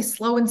wouldn't say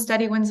slow and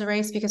steady wins the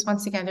race because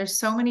once again, there's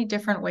so many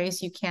different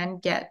ways you can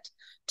get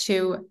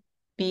to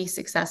be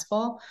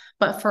successful.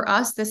 But for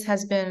us, this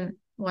has been,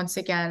 once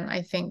again,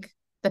 I think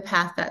the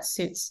path that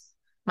suits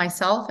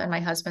myself and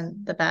my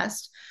husband the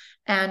best.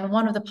 And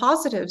one of the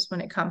positives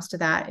when it comes to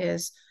that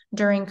is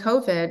during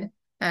COVID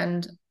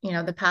and,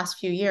 the past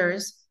few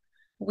years,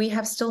 we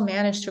have still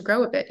managed to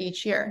grow a bit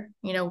each year.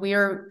 We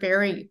are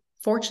very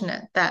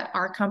fortunate that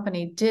our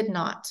company did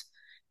not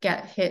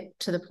get hit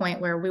to the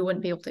point where we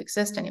wouldn't be able to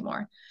exist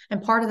anymore.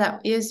 And part of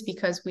that is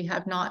because we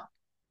have not,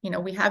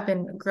 we have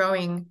been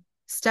growing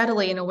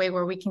steadily in a way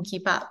where we can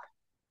keep up.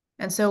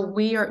 And so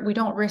we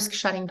don't risk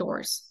shutting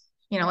doors,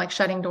 like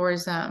shutting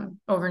doors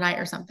overnight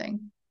or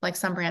something, like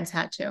some brands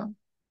had to.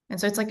 And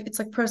so it's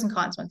like pros and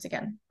cons once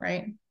again,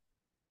 right?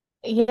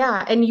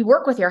 Yeah, and you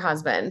work with your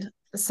husband.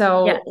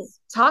 So Yes.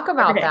 talk Every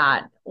about day.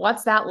 that.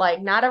 What's that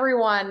like? Not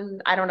everyone,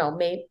 I don't know,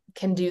 may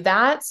can do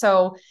that.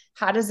 So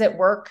how does it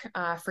work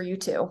for you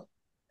two?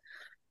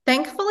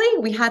 Thankfully,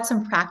 we had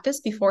some practice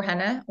before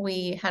Henne.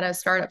 We had a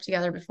startup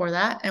together before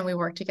that, and we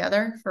worked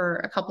together for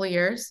a couple of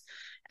years.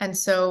 And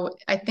so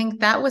I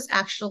think that was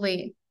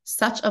actually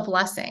such a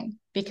blessing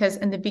because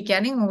in the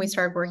beginning, when we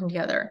started working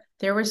together,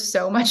 there was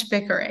so much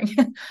bickering.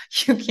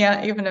 You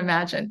can't even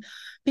imagine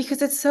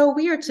because it's so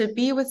weird to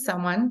be with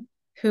someone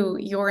who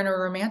you're in a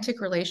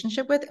romantic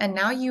relationship with, and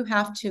now you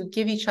have to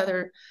give each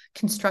other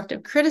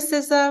constructive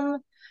criticism.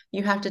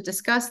 You have to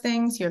discuss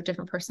things. You have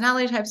different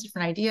personality types,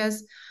 different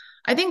ideas.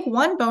 I think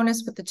one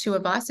bonus with the two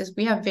of us is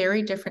we have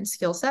very different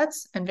skill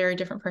sets and very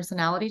different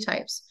personality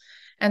types.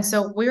 And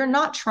so we're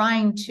not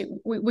trying to,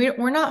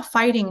 we're not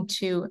fighting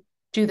to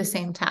do the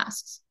same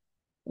tasks.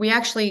 We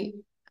actually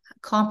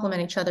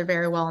complement each other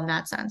very well in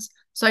that sense.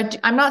 So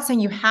I'm not saying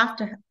you have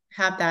to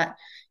have that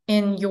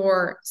in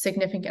your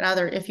significant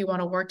other if you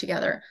want to work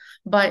together,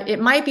 but it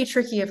might be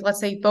tricky if, let's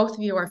say, both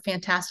of you are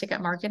fantastic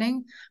at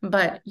marketing,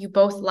 but you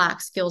both lack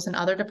skills in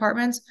other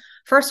departments.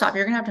 First off,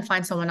 you're going to have to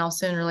find someone else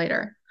sooner or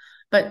later.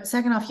 But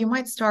second off, you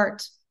might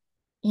start,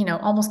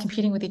 almost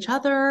competing with each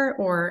other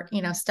or,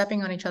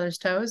 stepping on each other's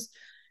toes.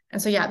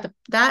 And so, yeah,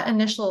 that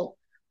initial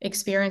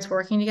experience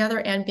working together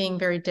and being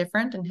very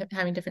different and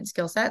having different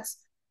skill sets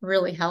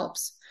really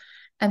helps.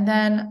 And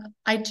then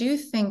I do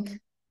think,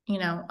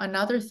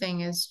 another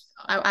thing is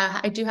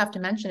I do have to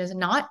mention is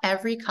not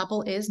every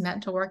couple is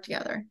meant to work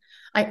together.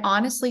 I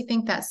honestly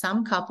think that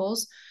some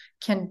couples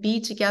can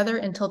be together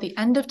until the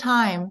end of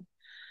time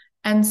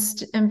and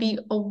be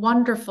in a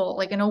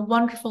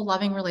wonderful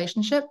loving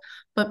relationship,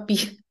 but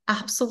be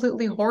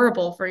absolutely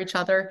horrible for each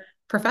other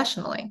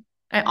professionally.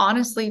 I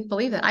honestly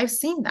believe that. I've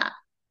seen that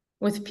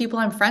with people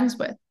I'm friends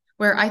with,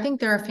 where I think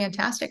they're a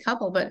fantastic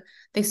couple, but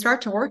they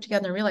start to work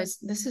together and realize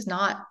this is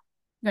not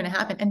going to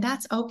happen. And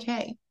that's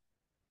okay.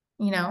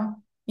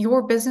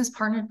 Your business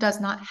partner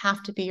does not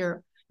have to be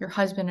your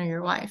husband or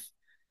your wife.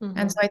 And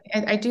Mm-hmm. so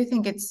I do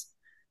think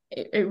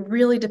it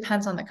really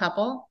depends on the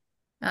couple.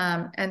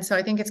 And so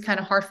I think it's kind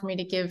of hard for me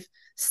to give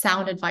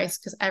sound advice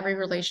because every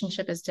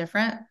relationship is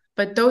different.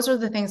 But those are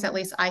the things, at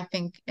least I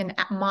think, in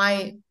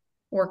my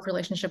work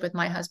relationship with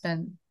my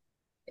husband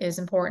is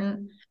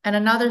important. And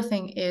another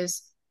thing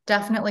is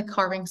definitely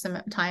carving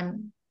some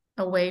time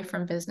away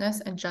from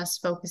business and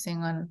just focusing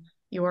on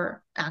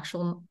your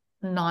actual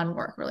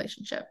non-work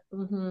relationship.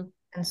 Mm-hmm.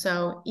 And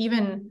so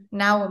even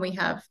now when we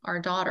have our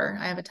daughter,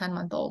 I have a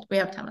 10-month-old, we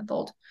have a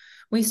 10-month-old,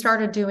 we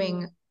started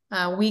doing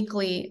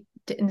weekly,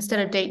 instead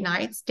of date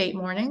nights, date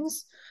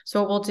mornings.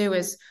 So what we'll do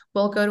is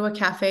we'll go to a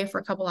cafe for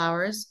a couple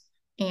hours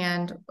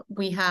and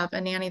we have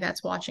a nanny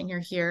that's watching her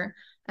here.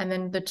 And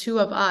then the two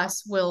of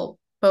us will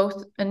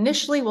both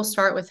initially we'll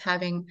start with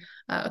having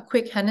a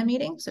quick Henne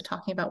meeting, so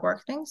talking about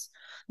work things.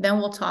 Then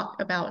we'll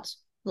talk about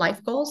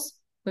life goals.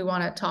 We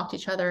want to talk to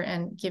each other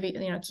and keep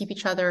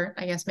each other,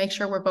 I guess, make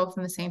sure we're both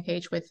on the same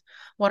page with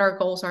what our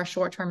goals are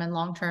short term and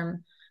long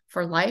term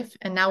for life.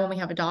 And now when we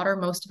have a daughter,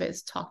 most of it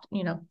is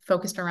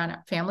focused around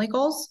family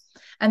goals.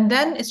 And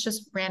then it's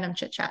just random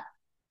chit chat,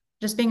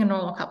 just being a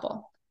normal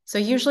couple. So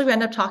usually we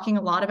end up talking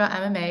a lot about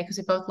MMA because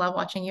we both love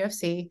watching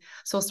UFC.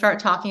 So we'll start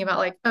talking about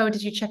like, oh,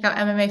 did you check out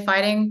MMA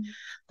fighting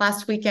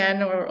last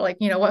weekend? Or like,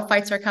 what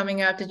fights are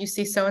coming up? Did you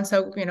see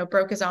so-and-so,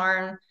 broke his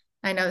arm?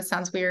 I know it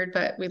sounds weird,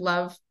 but we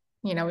love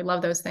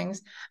those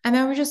things. And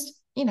then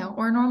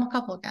we're a normal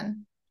couple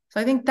again. So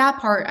I think that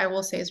part I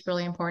will say is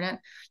really important.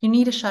 You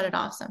need to shut it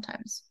off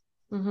sometimes.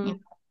 You Mm-hmm. know,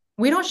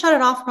 we don't shut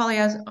it off probably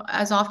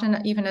as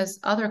often even as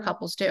other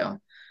couples do,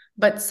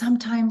 but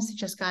sometimes you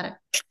just gotta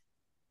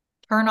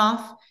turn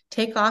off,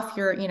 take off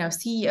your,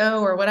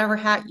 CEO or whatever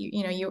hat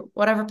you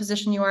whatever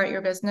position you are at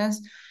your business,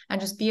 and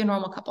just be a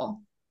normal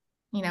couple,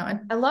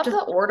 and I love just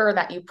the order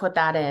that you put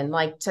that in,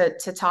 like to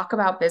talk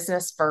about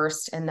business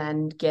first and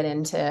then get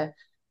into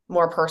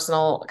more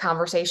personal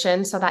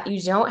conversation so that you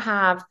don't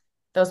have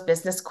those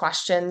business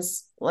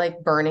questions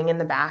like burning in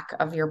the back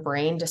of your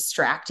brain,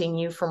 distracting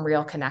you from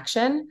real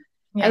connection.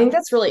 I yeah, think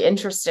that's really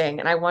interesting.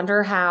 And I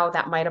wonder how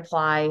that might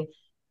apply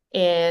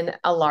in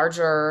a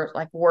larger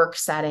like work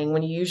setting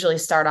when you usually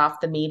start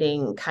off the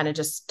meeting kind of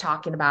just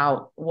talking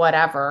about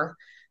whatever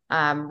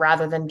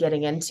rather than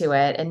getting into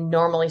it. And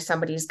normally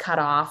somebody's cut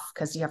off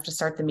because you have to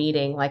start the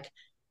meeting. Like,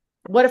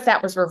 what if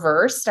that was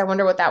reversed? I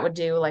wonder what that would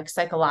do like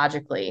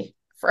psychologically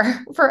for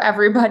for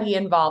everybody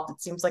involved.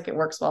 It seems like it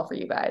works well for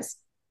you guys.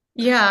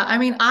 yeah. I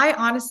mean, I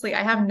honestly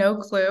I have no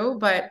clue,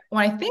 but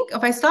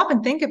if I stop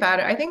and think about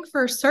it, I think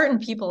for certain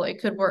people it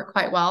could work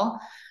quite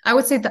well. I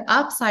would say the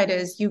upside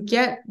is you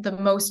get the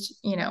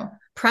most,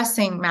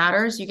 pressing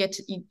matters. You get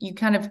to you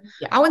kind of,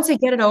 Yeah. I wouldn't say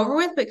get it over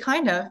with, but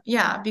kind of,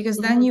 yeah, because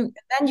then Mhm.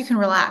 you can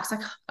relax.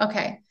 Like,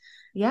 okay.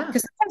 Yeah.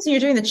 Because sometimes when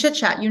you're doing the chit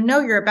chat,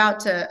 you're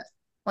about to,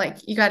 like,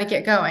 you got to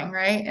get going,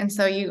 right? And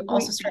so you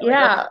also start like,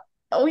 okay, Yeah.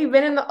 We've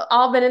been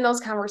all been in those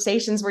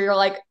conversations where you're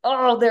like,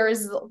 oh, there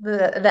is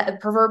the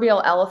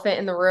proverbial elephant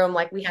in the room.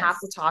 Like we have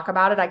to yes, talk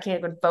about it. I can't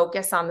even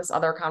focus on this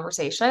other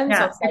conversation. So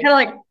yeah, it's you're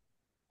like, kind of like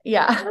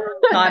yeah,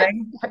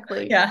 nodding,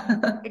 exactly.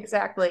 yeah,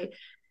 Exactly.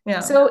 yeah.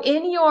 So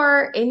in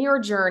your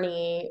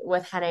journey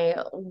with Henne,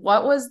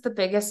 what was the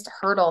biggest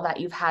hurdle that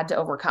you've had to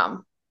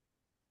overcome?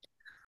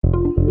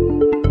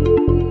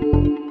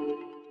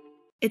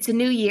 It's a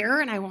new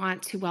year, and I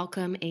want to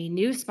welcome a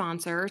new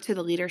sponsor to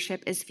the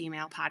Leadership is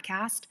Female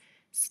podcast,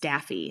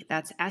 Staffy.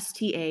 That's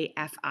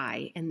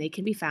Stafi, and they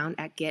can be found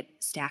at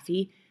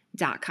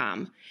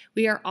getstaffy.com.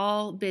 We are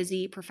all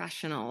busy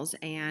professionals,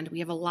 and we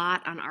have a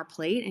lot on our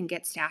plate, and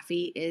Get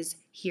Staffy is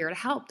here to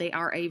help. They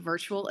are a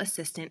virtual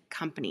assistant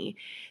company.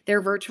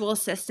 They're virtual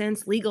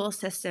assistants, legal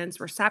assistants,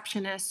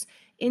 receptionists,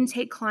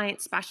 intake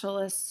client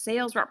specialists,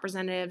 sales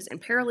representatives,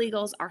 and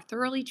paralegals are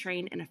thoroughly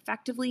trained and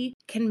effectively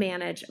can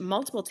manage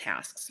multiple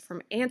tasks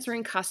from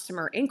answering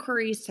customer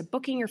inquiries to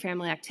booking your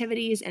family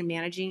activities and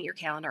managing your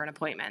calendar and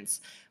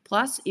appointments.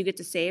 Plus, you get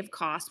to save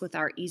costs with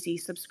our easy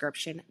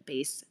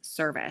subscription-based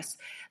service.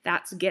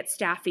 That's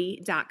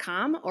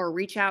getstaffy.com, or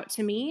reach out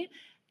to me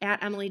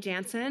at Emily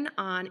Jansen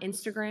on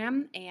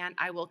Instagram, and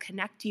I will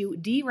connect you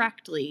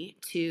directly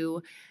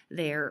to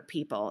their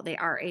people. They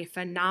are a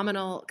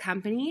phenomenal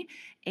company,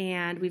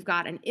 and we've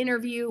got an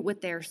interview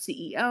with their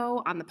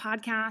CEO on the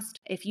podcast.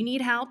 If you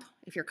need help,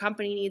 if your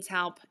company needs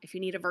help, if you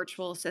need a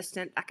virtual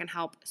assistant that can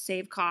help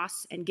save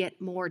costs and get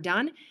more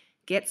done,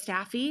 Get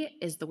Staffy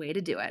is the way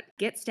to do it.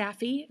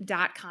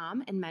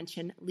 GetStaffy.com and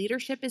mention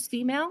Leadership is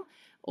Female,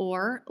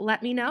 or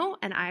let me know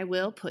and I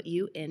will put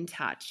you in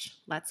touch.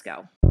 Let's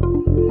go.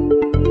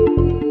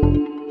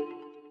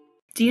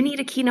 Do you need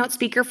a keynote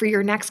speaker for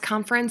your next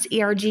conference,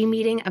 ERG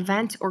meeting,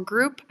 event, or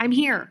group? I'm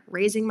here,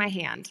 raising my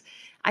hand.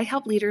 I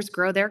help leaders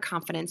grow their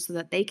confidence so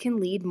that they can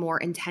lead more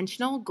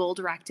intentional,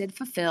 goal-directed,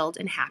 fulfilled,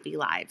 and happy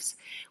lives.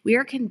 We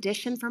are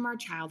conditioned from our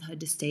childhood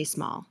to stay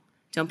small.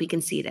 Don't be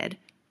conceited.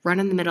 Run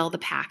in the middle of the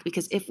pack,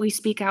 because if we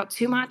speak out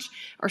too much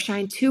or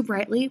shine too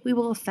brightly, we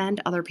will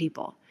offend other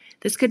people.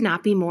 This could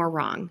not be more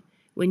wrong.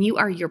 When you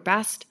are your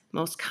best,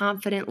 most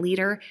confident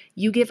leader,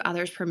 you give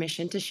others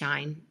permission to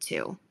shine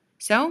too.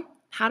 So,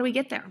 how do we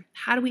get there?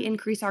 How do we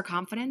increase our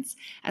confidence?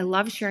 I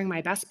love sharing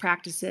my best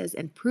practices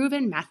and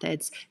proven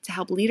methods to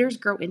help leaders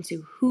grow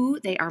into who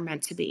they are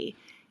meant to be.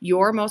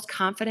 Your most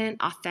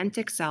confident,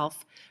 authentic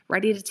self,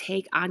 ready to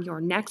take on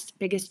your next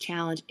biggest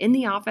challenge in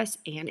the office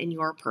and in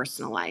your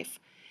personal life.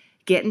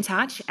 Get in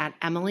touch at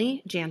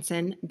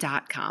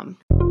emilyjansen.com.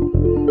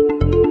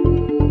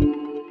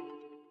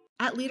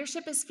 At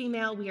Leadership is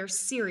Female, we are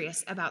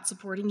serious about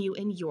supporting you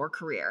in your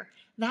career.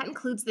 That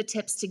includes the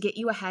tips to get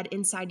you ahead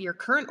inside your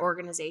current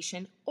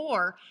organization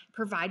or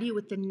provide you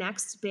with the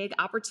next big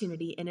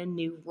opportunity in a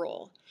new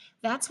role.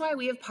 That's why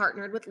we have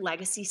partnered with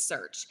Legacy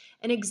Search,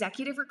 an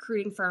executive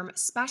recruiting firm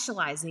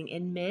specializing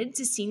in mid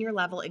to senior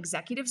level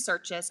executive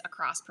searches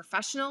across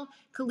professional,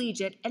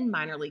 collegiate, and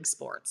minor league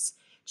sports.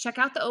 Check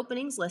out the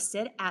openings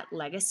listed at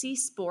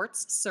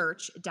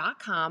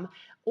legacysportssearch.com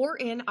or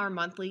in our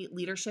monthly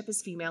Leadership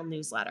is Female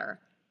newsletter.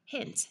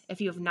 Hint,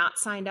 if you have not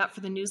signed up for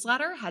the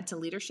newsletter, head to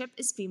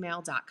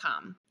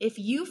leadershipisfemale.com. If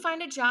you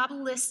find a job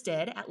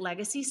listed at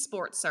Legacy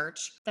Sports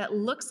Search that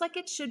looks like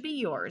it should be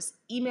yours,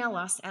 email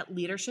us at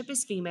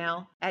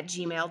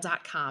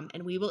leadershipisfemale@gmail.com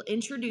and we will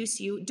introduce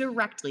you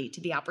directly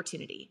to the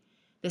opportunity.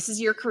 This is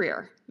your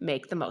career.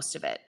 Make the most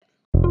of it.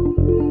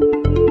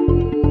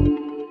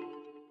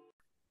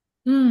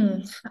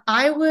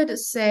 I would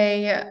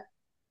say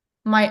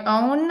my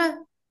own,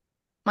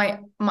 I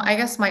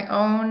guess my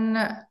own,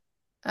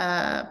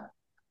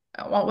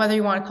 whether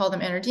you want to call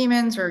them inner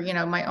demons or,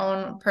 my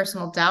own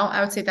personal doubt,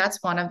 I would say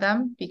that's one of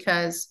them,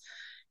 because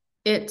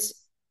it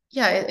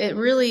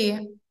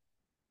really,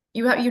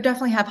 you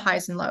definitely have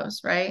highs and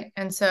lows, right?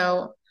 And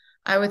so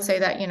I would say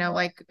that,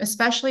 like,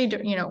 especially,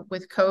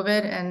 with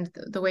COVID and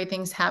the way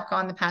things have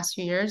gone the past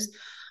few years,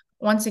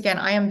 once again,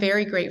 I am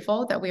very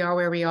grateful that we are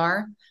where we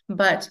are.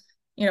 But,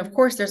 of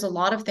course, there's a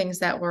lot of things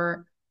that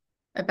were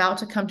about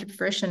to come to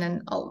fruition,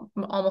 and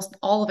almost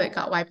all of it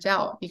got wiped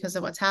out because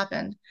of what's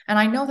happened. And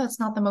I know that's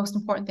not the most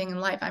important thing in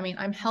life. I mean,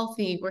 I'm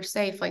healthy, we're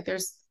safe, like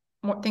there's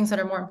more things that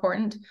are more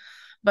important.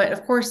 But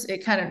of course,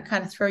 it kind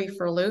of throw you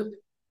for a loop,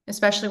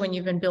 especially when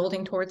you've been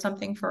building towards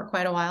something for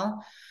quite a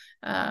while.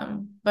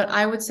 But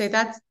I would say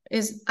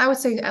I would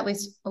say at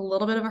least a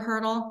little bit of a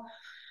hurdle.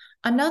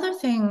 Another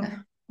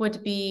thing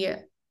would be,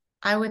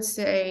 I would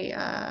say,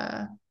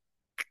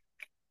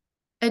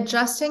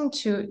 adjusting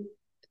to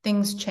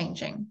things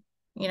changing,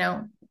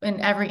 in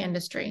every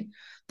industry.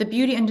 The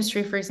beauty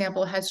industry, for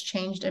example, has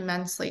changed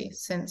immensely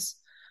since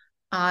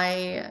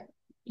I,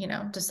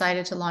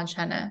 decided to launch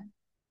Henne.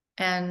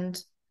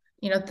 And,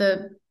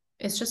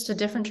 it's just a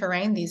different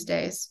terrain these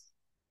days.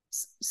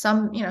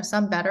 Some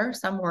better,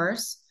 some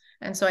worse.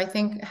 And so I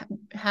think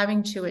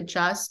having to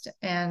adjust,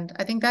 and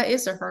I think that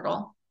is a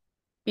hurdle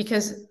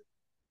because,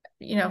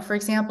 for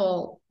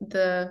example,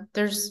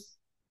 there's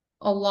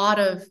a lot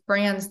of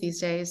brands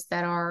these days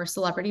that are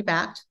celebrity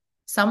backed.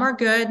 Some are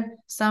good,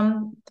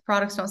 some the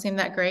products don't seem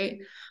that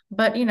great,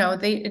 but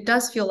it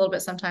does feel a little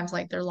bit sometimes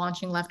like they're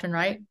launching left and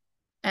right.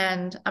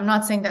 And I'm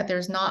not saying that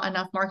there's not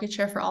enough market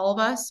share for all of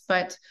us,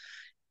 but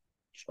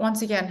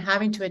once again,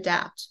 having to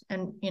adapt,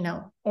 and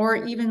or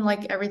even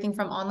like everything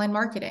from online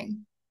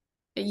marketing.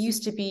 It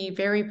used to be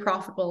very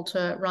profitable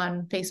to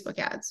run Facebook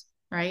ads,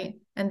 right?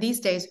 And these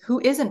days,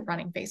 who isn't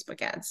running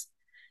Facebook ads?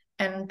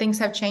 And things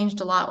have changed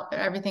a lot,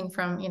 everything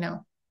from,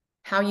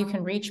 how you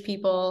can reach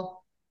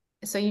people.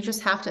 So you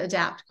just have to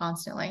adapt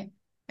constantly.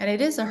 And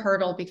it is a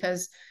hurdle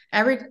because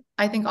I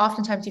think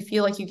oftentimes you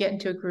feel like you get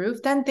into a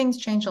groove, then things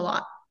change a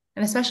lot.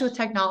 And especially with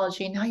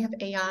technology, now you have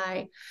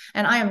AI.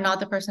 And I am not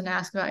the person to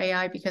ask about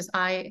AI because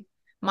my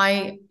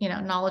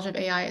knowledge of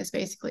AI is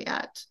basically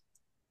at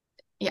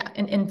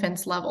an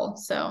infant's level.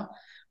 So,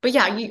 but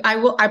yeah,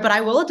 but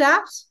I will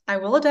adapt. I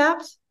will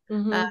adapt.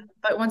 Mm-hmm.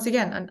 But once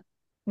again, a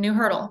new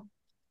hurdle.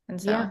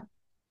 And Yeah. so,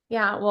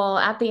 Yeah. Well,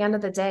 at the end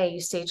of the day,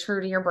 you stay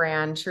true to your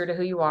brand, true to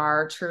who you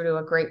are, true to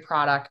a great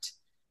product.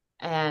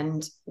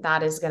 And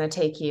that is going to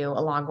take you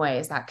a long way,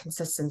 is that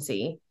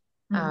consistency.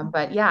 mm,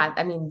 But yeah,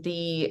 I mean,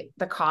 the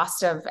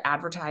cost of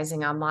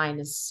advertising online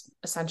is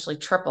essentially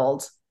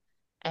tripled,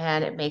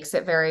 and it makes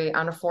it very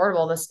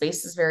unaffordable. The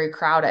space is very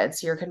crowded.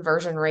 So your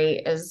conversion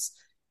rate is,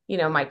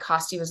 might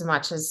cost you as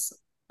much as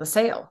the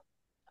sale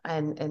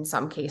and in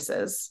some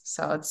cases.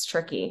 So it's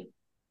tricky.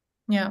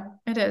 yeah,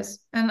 it is.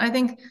 And I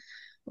think,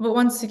 but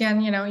once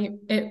again,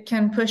 it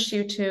can push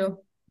you to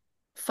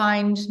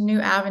find new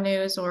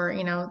avenues or,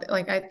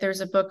 like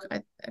there's a book,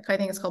 I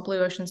think it's called Blue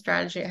Ocean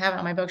Strategy. I have it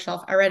on my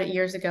bookshelf. I read it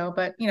years ago,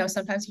 but,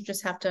 sometimes you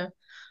just have to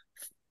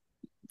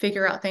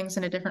figure out things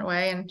in a different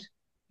way. And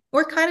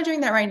we're kind of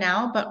doing that right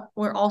now, but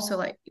we're also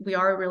like, we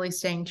are really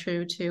staying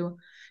true to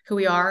who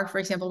we are. For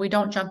example, we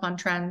don't jump on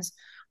trends.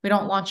 We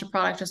don't launch a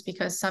product just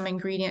because some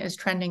ingredient is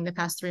trending the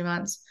past 3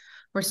 months.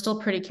 We're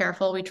still pretty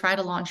careful. We try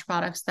to launch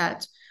products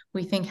that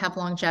we think have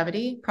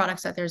longevity,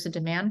 products that there's a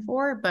demand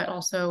for, but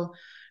also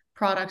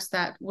products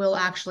that will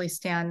actually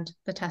stand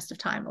the test of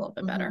time a little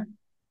bit Mm-hmm. better.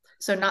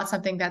 So not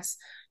something that's,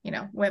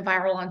 went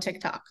viral on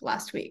TikTok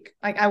last week.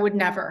 Like I would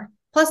never.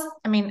 Plus,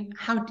 I mean,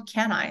 how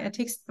can I? It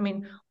takes, I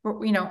mean,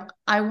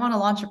 I want to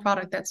launch a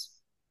product that's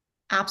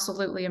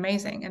absolutely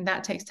amazing and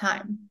that takes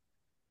time.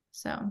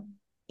 So,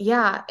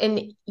 Yeah.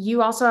 And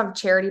you also have a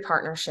charity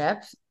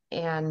partnership.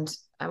 And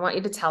I want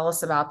you to tell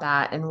us about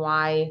that and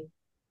why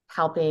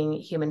helping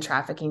human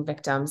trafficking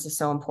victims is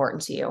so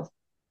important to you.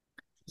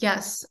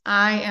 yes,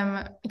 I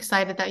am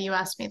excited that you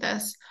asked me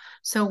this.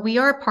 So, we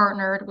are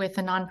partnered with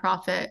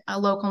a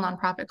local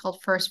nonprofit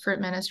called First Fruit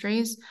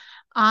Ministries.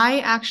 I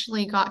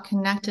actually got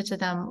connected to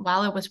them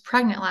while I was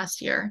pregnant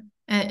last year.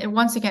 And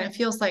once again, it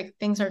feels like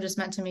things are just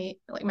meant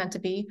to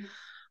be.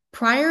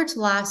 Prior to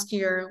last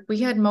year, we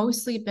had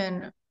mostly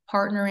been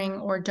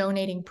partnering or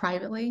donating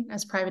privately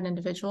as private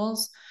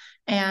individuals.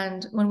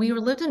 And when we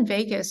lived in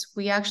Vegas,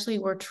 we actually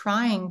were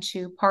trying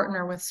to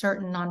partner with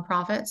certain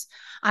nonprofits.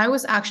 I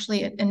was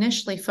actually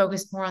initially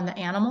focused more on the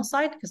animal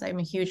side because I'm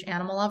a huge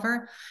animal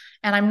lover.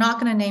 And I'm not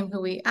going to name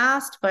who we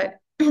asked, but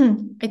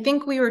I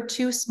think we were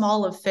too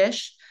small of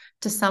fish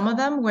to some of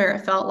them where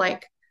it felt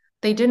like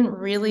they didn't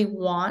really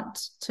want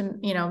to,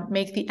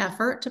 make the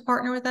effort to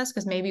partner with us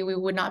because maybe we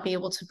would not be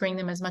able to bring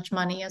them as much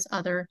money as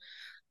other,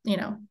 you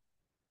know,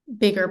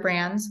 bigger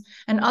brands.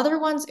 And other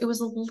ones, it was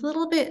a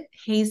little bit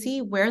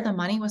hazy where the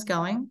money was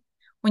going.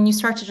 When you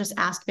start to just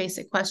ask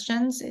basic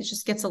questions, it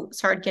just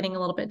started getting a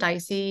little bit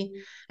dicey,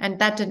 and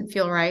that didn't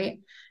feel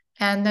right.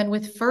 And then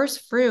with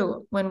First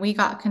Fruit, when we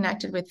got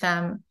connected with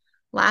them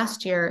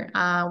last year,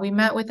 we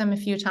met with them a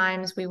few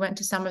times. We went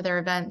to some of their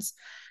events.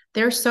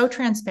 They're so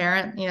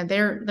transparent.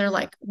 They're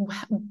like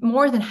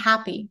more than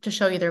happy to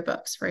show you their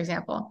books, for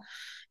example.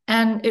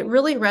 And it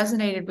really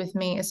resonated with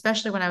me,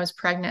 especially when I was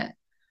pregnant,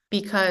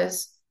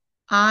 because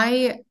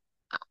I,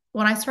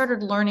 when I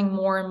started learning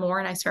more and more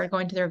and I started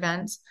going to their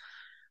events,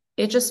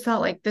 it just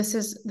felt like this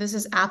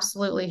is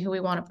absolutely who we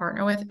want to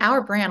partner with.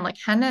 Our brand, like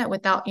Henne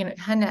without,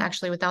 Henne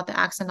actually without the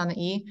accent on the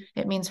E,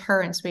 it means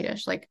her in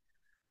Swedish. Like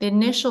the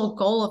initial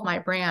goal of my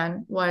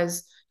brand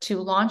was to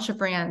launch a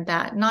brand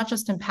that not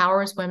just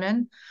empowers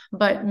women,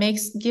 but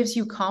gives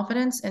you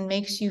confidence and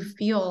makes you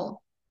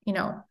feel,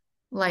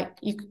 like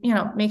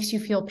makes you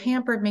feel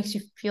pampered, makes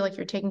you feel like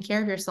you're taking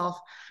care of yourself,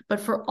 but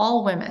for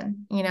all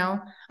women,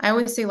 I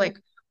always say like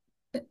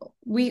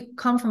we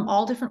come from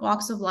all different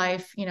walks of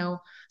life.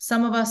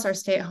 Some of us are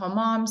stay-at-home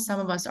moms, some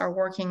of us are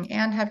working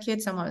and have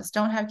kids, some of us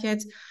don't have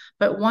kids.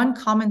 But one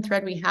common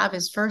thread we have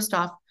is first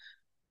off,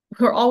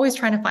 we're always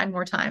trying to find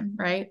more time,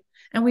 right?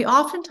 And we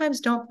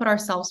oftentimes don't put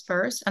ourselves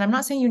first. And I'm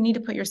not saying you need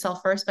to put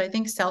yourself first, but I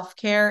think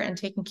self-care and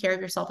taking care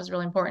of yourself is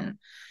really important.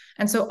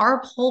 And so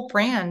our whole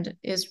brand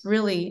is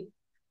really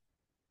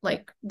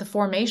like the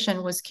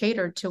formation was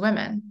catered to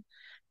women.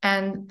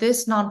 And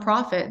this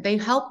nonprofit, they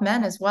help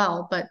men as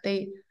well, but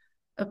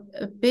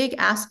a big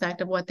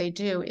aspect of what they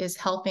do is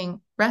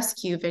helping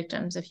rescue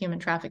victims of human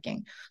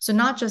trafficking. So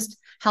not just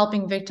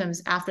helping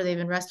victims after they've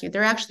been rescued,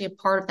 they're actually a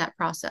part of that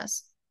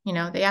process.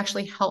 They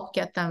actually help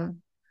get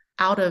them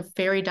out of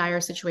very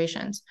dire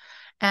situations.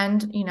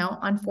 And,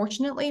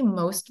 unfortunately,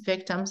 most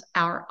victims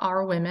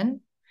are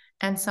women,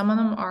 and some of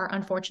them are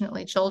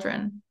unfortunately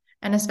children.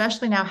 And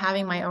especially now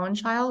having my own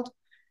child,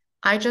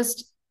 I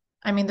just,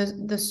 I mean,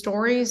 the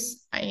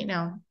stories,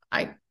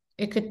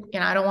 it could,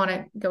 I don't want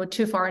to go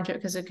too far into it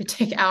because it could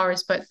take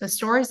hours, but the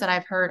stories that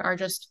I've heard are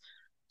just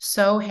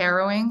so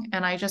harrowing,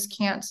 and I just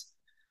can't,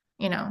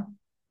 you know,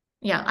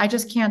 yeah, I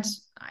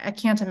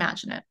can't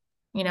imagine it.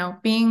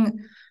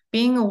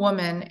 Being a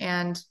woman,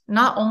 and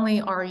not only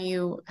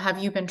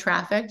have you been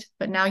trafficked,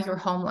 but now you're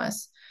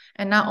homeless,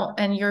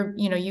 and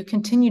you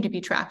continue to be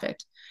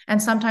trafficked. And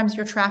sometimes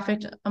you're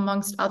trafficked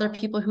amongst other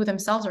people who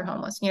themselves are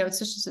homeless. It's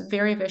just a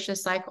very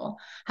vicious cycle.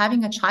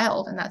 Having a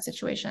child in that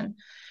situation.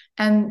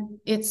 And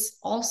it's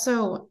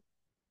also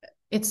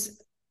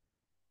it's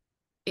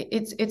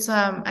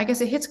I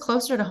guess it hits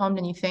closer to home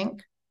than you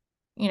think,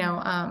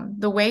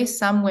 The way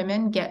some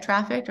women get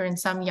trafficked or in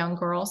some young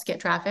girls get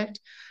trafficked,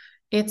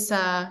 it's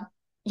yeah,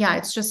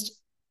 it's just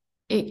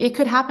it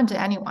could happen to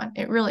anyone.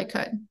 It really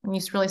could when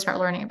you really start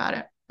learning about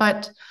it.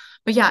 But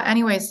yeah,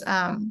 anyways,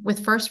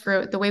 with First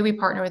Fruit, the way we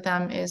partner with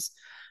them is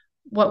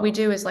what we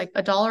do is like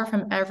 $1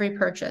 from every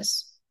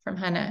purchase from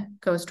Henne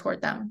goes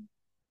toward them.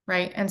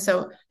 Right. And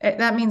so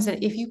that means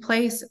that if you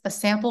place a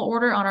sample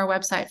order on our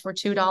website for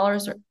 $2,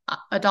 or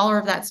 $1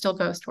 of that still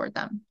goes toward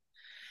them.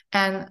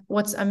 And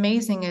what's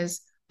amazing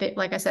is that,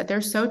 like I said, they're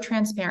so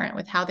transparent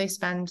with how they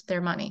spend their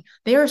money.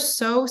 They are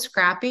so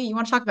scrappy. You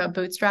want to talk about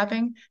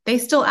bootstrapping? They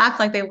still act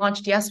like they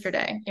launched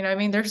yesterday. You know what I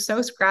mean? They're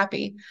so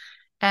scrappy.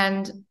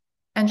 And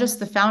just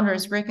the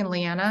founders, Rick and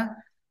Leanna,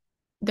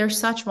 they're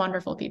such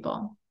wonderful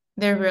people.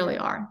 They really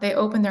are. They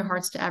open their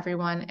hearts to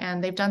everyone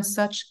and they've done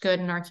such good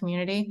in our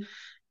community.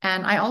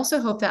 And I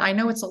also hope that I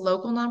know it's a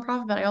local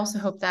nonprofit, but I also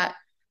hope that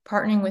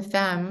partnering with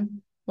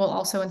them will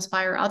also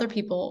inspire other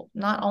people,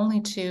 not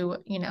only to,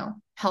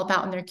 help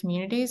out in their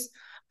communities,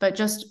 but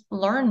just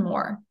learn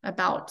more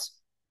about,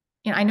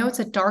 I know it's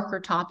a darker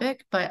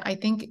topic, but I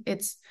think I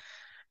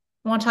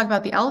want to talk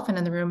about the elephant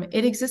in the room.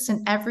 It exists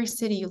in every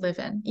city you live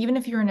in, even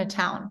if you're in a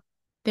town.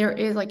 There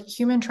is like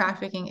human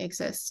trafficking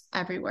exists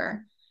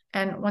everywhere.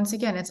 And once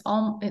again,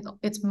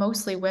 it's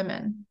mostly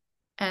women.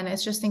 And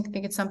it's just think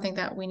it's something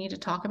that we need to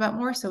talk about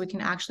more so we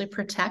can actually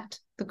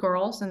protect the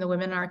girls and the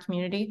women in our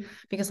community.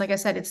 Because like I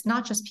said, it's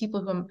not just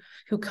people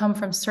who come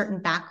from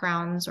certain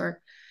backgrounds,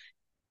 or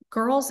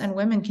girls and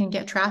women can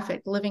get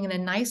trafficked living in a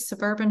nice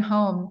suburban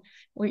home.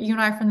 Where you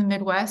and I are from the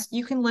Midwest,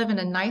 you can live in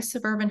a nice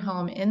suburban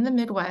home in the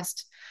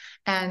Midwest,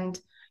 and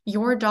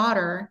your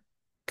daughter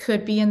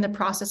could be in the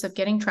process of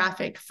getting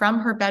trafficked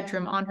from her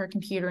bedroom on her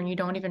computer, and you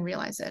don't even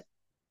realize it.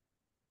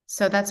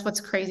 So that's what's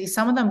crazy.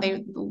 Some of them,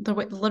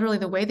 literally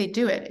the way they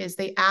do it is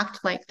they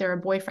act like they're a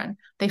boyfriend.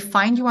 They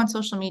find you on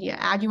social media,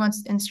 add you on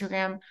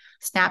Instagram,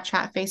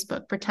 Snapchat,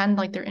 Facebook, pretend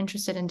like they're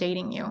interested in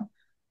dating you.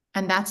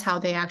 And that's how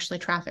they actually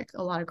traffic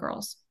a lot of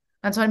girls.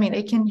 That's what I mean.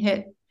 It can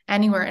hit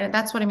anywhere. And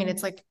that's what I mean.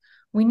 It's like,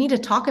 we need to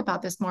talk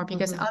about this more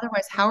because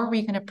otherwise, how are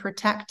we going to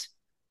protect,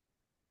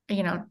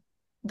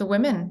 the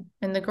women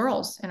and the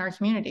girls in our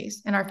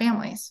communities, in our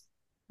families,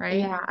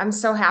 right? Yeah, I'm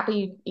so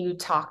happy you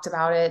talked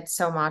about it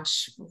so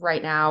much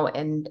right now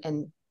and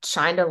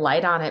shined a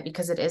light on it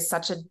because it is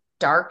such a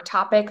dark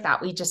topic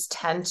that we just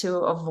tend to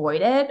avoid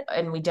it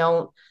and we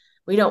don't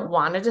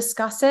want to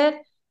discuss it.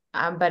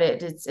 But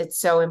it's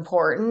so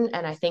important.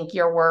 And I think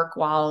your work,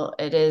 while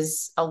it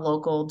is a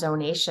local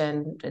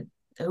donation,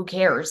 who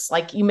cares?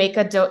 Like you make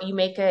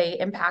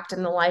a impact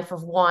in the life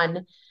of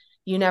one,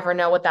 you never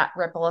know what that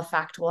ripple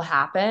effect will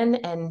happen.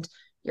 And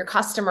your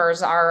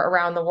customers are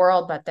around the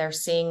world, but they're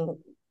seeing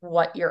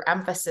what your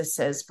emphasis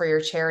is for your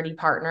charity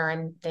partner,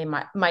 and they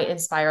might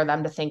inspire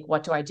them to think,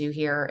 what do I do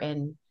here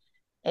in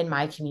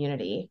my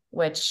community,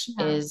 which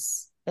Yeah.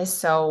 is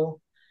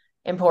so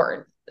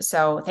important.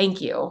 So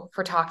thank you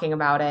for talking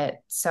about it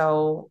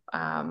so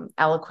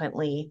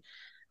eloquently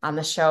on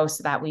the show,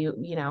 so that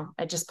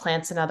it just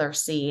plants another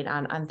seed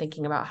on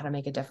thinking about how to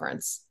make a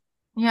difference.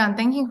 Yeah, and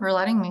thank you for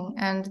letting me.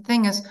 And the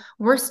thing is,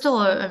 we're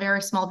still a very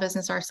small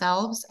business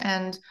ourselves.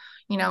 And,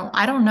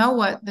 I don't know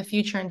what the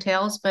future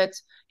entails, but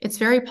it's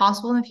very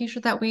possible in the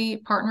future that we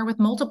partner with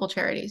multiple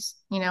charities,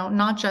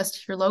 not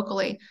just here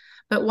locally.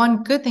 But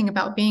one good thing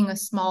about being a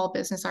small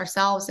business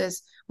ourselves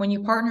is when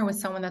you partner with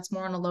someone that's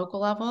more on a local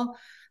level,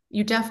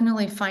 you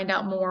definitely find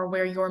out more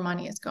where your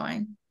money is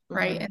going.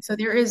 Right. Mm-hmm. And so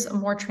there is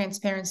more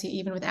transparency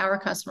even with our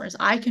customers.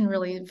 I can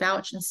really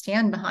vouch and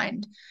stand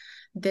behind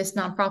this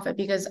nonprofit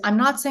because I'm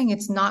not saying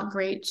it's not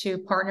great to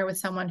partner with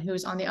someone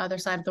who's on the other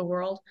side of the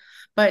world,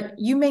 but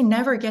you may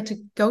never get to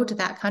go to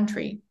that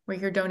country where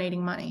you're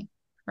donating money,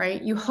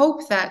 right? You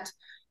hope that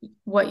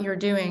what you're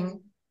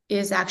doing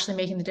is actually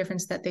making the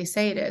difference that they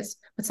say it is,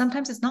 but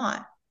sometimes it's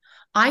not.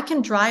 I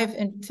can drive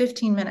in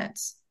 15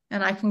 minutes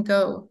and I can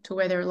go to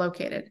where they're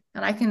located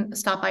and I can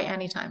stop by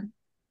anytime.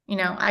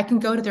 I can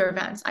go to their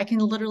events. I can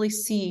literally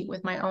see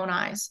with my own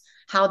eyes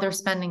how they're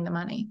spending the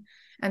money.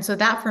 And so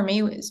that for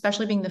me,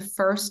 especially being the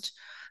first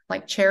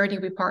like charity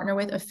we partner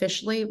with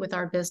officially with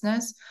our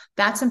business,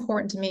 that's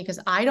important to me because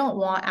I don't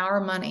want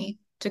our money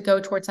to go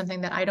towards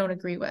something that I don't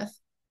agree with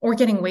or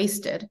getting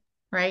wasted,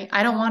 right?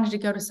 I don't want it to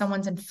go to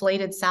someone's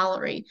inflated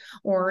salary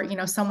or,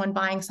 someone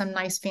buying some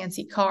nice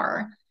fancy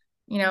car.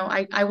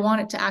 I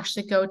want it to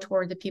actually go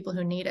toward the people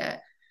who need it.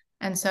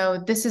 And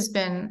so this has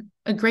been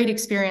a great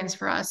experience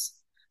for us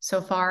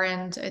so far.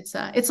 And it's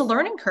a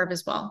learning curve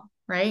as well,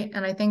 right?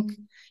 And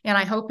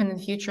I hope in the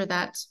future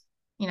that,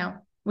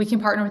 we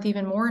can partner with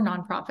even more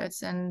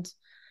nonprofits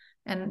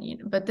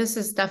but this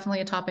is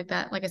definitely a topic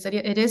that, like I said,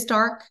 it is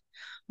dark,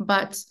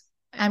 but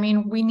I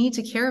mean, we need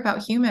to care about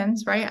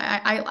humans, right?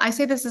 I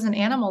say this as an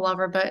animal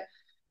lover, but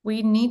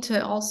we need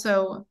to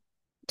also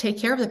take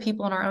care of the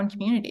people in our own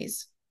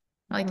communities,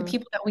 like the Mm-hmm.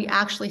 people that we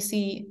actually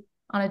see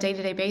on a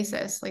day-to-day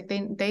basis. Like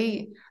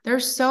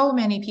there's so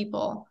many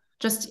people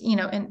just,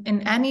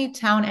 in any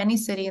town, any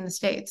city in the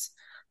States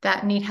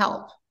that need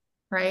help,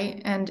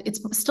 right? And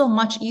it's still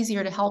much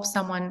easier to help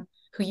someone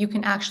who you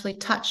can actually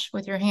touch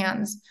with your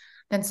hands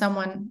than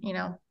someone,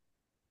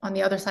 on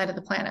the other side of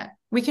the planet.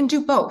 We can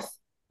do both.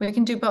 We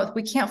can do both.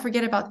 We can't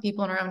forget about the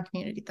people in our own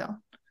community, though.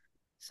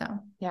 So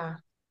Yeah.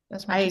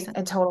 that's my two I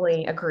cents.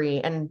 totally agree.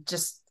 And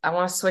just, I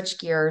want to switch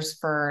gears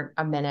for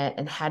a minute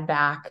and head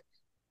back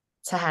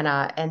to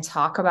Henna and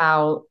talk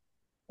about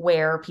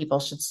where people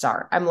should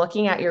start. I'm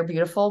looking at your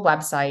beautiful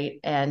website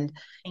and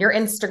your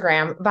Thanks.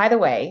 Instagram. By the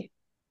way,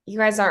 you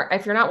guys aren't,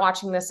 if you're not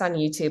watching this on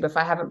YouTube, if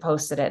I haven't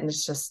posted it and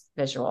it's just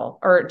visual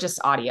or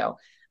just audio,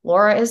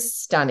 Laura is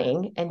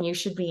stunning and you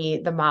should be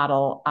the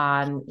model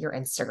on your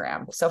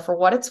Instagram. So for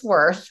what it's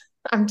worth,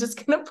 I'm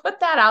just going to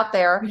put that out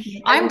there.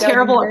 And I'm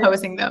terrible at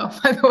posing, though,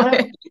 by the I don't,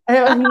 way. I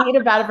don't we need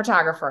a better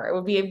photographer. It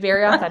would be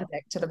very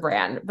authentic to the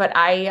brand. But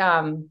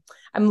I'm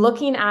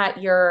looking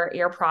at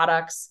your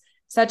products,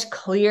 such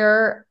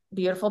clear,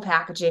 beautiful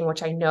packaging,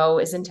 which I know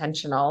is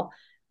intentional.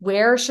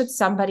 Where should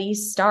somebody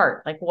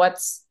start? Like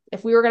what's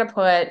if we were going to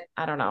put,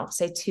 I don't know,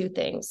 say two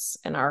things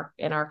in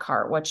our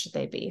cart, what should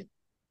they be?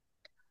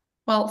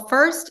 Well,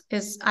 first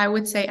is I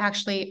would say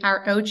actually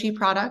our OG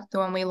product, the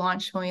one we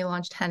launched when we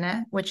launched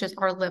Henne, which is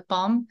our lip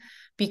balm,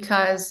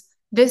 because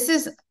this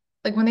is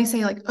like when they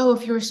say like, oh,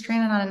 if you were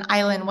stranded on an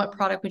island, what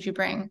product would you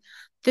bring?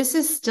 This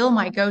is still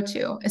my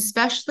go-to,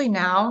 especially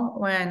now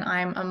when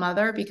I'm a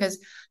mother, because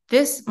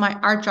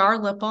our jar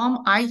lip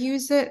balm, I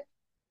use it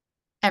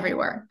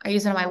everywhere. I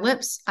use it on my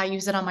lips. I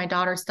use it on my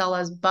daughter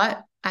Stella's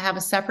butt. I have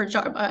a separate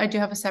jar. I do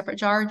have a separate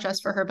jar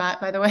just for her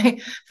butt, by the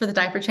way, for the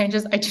diaper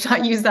changes. I do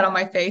not use that on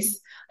my face.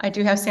 I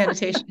do have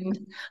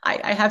sanitation.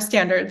 I have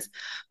standards.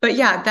 But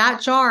yeah, that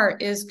jar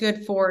is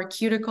good for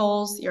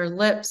cuticles, your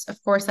lips.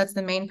 Of course, that's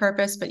the main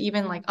purpose, but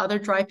even like other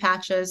dry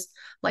patches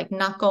like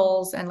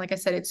knuckles. And like I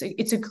said,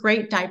 it's a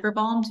great diaper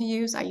balm to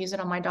use. I use it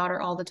on my daughter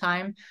all the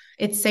time.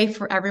 It's safe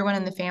for everyone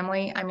in the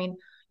family. I mean,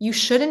 you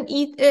shouldn't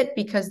eat it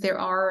because there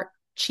are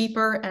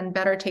cheaper and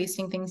better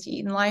tasting things to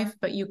eat in life,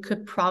 but you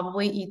could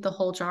probably eat the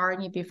whole jar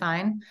and you'd be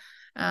fine.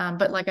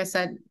 But like I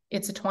said,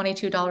 it's a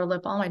 $22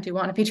 lip balm. I do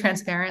want to be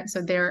transparent.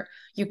 So there,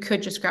 you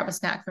could just grab a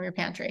snack from your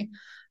pantry.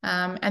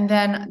 And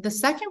then the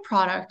second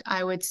product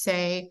I would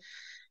say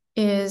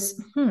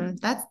is,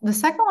 that's the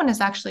second one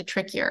is actually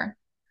trickier.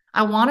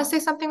 I want to say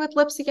something with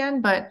lips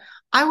again, but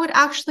I would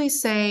actually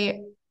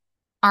say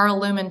our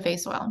Lumen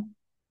face oil.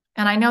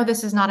 And I know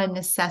this is not a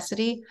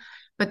necessity,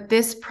 but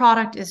this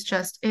product is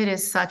it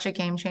is such a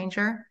game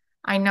changer.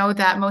 I know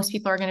that most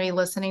people are going to be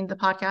listening to the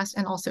podcast,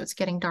 and also it's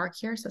getting dark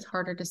here, so it's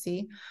harder to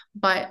see,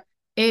 but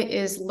it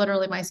is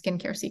literally my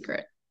skincare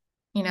secret.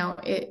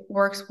 It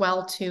works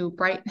well to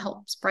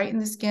helps brighten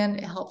the skin.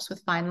 It helps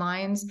with fine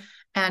lines,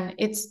 and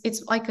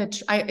it's like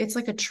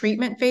a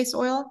treatment face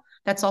oil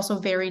that's also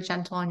very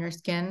gentle on your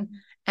skin,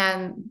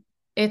 and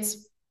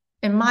it's,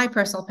 in my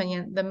personal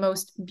opinion, the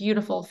most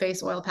beautiful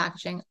face oil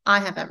packaging I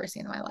have ever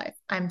seen in my life.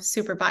 I'm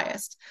super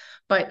biased,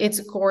 but it's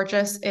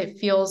gorgeous. It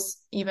feels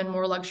even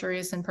more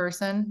luxurious in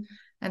person.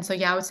 And so,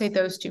 yeah, I would say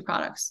those two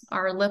products,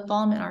 our lip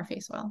balm and our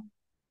face oil.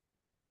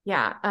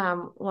 Yeah.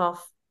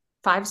 Well,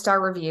 5-star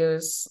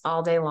reviews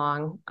all day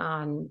long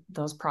on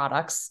those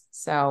products.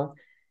 So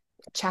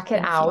check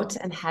it Thank out you.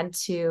 and head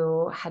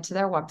to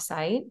their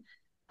website.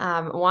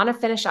 I want to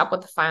finish up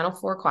with the final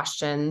 4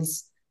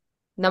 questions.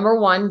 Number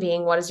one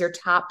being, what is your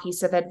top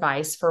piece of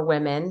advice for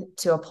women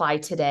to apply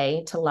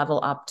today to level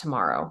up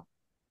tomorrow?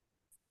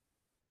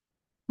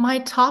 My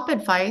top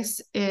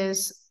advice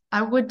is,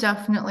 I would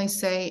definitely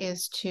say,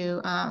 is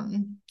to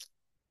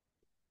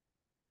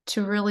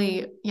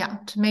really, yeah,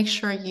 to make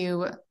sure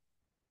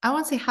I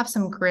wouldn't say have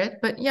some grit,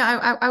 but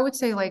yeah, I would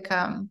say like,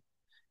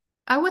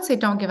 I would say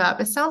don't give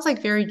up. It sounds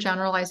like very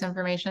generalized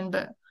information,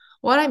 but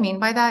what I mean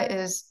by that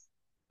is,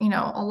 a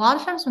lot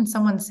of times when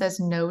someone says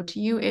no to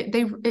you,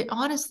 it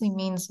honestly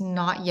means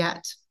not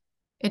yet.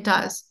 It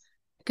does.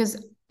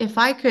 Because if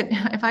I could,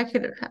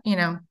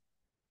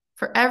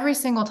 for every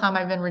single time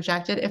I've been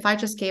rejected, if I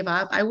just gave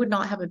up, I would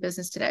not have a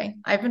business today.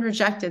 I've been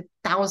rejected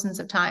thousands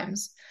of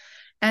times.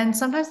 And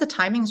sometimes the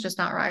timing's just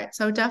not right.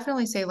 So I would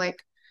definitely say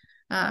like,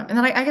 and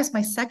then I guess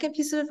my second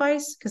piece of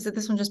advice, because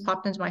this one just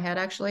popped into my head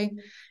actually,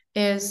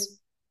 is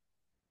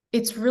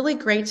it's really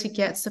great to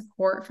get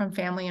support from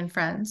family and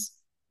friends.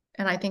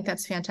 And I think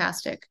that's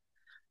fantastic.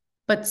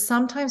 But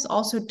sometimes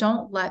also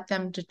don't let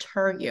them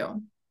deter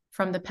you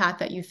from the path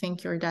that you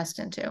think you're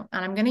destined to.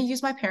 And I'm going to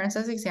use my parents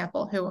as an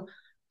example, who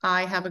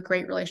I have a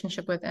great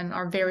relationship with and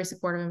are very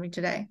supportive of me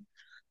today.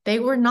 They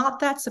were not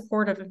that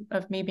supportive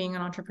of me being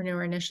an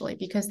entrepreneur initially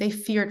because they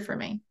feared for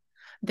me.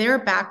 Their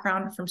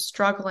background from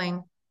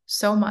struggling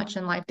so much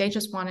in life, they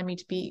just wanted me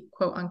to be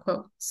quote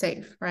unquote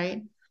safe,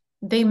 right?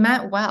 They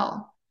meant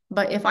well,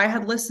 but if I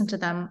had listened to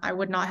them, I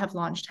would not have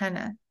launched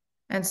Henne.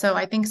 And so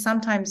I think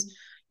sometimes,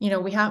 we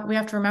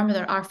have to remember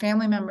that our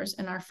family members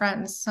and our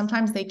friends,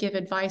 sometimes they give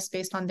advice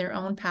based on their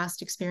own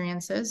past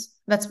experiences.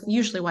 That's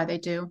usually why they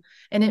do.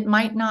 And it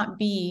might not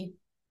be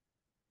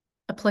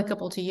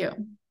applicable to you.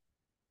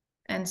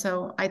 And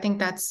so I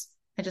think I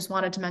just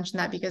wanted to mention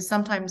that because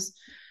sometimes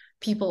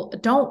people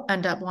don't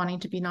end up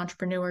wanting to be an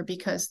entrepreneur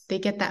because they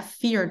get that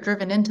fear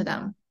driven into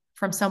them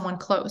from someone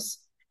close.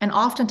 And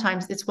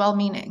oftentimes it's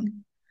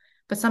well-meaning,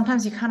 but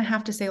sometimes you kind of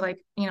have to say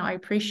like, I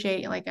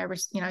appreciate, like, I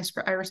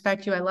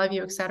respect you, I love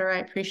you, etc. I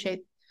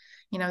appreciate,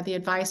 the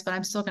advice, but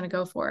I'm still going to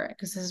go for it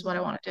because this is what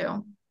I want to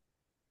do.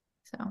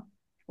 So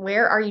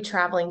Where are you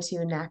traveling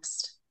to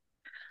next?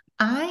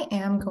 I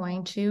am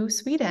going to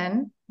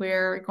Sweden.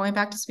 We're going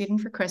back to Sweden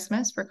for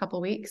Christmas for a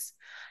couple weeks.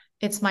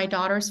 It's my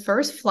daughter's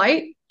first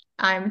flight.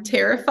 I'm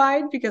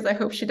terrified because I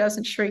hope she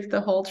doesn't shriek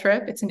the whole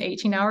trip. It's an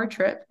 18-hour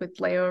trip with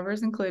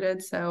layovers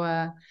included.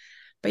 So,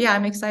 but yeah,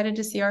 I'm excited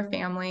to see our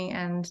family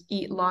and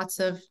eat lots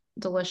of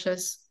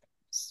delicious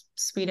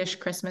Swedish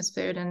Christmas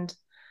food and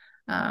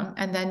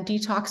then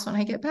detox when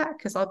I get back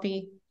because I'll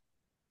be,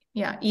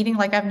 eating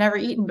like I've never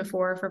eaten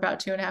before for about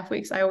 2.5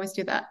 weeks. I always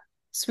do that.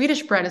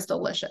 Swedish bread is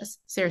delicious.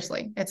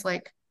 Seriously. It's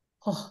like,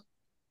 oh,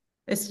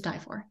 it's to die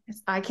for.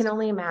 I can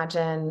only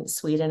imagine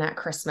Sweden at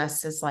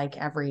Christmas is like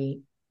every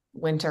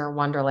winter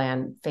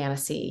wonderland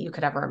fantasy you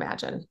could ever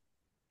imagine.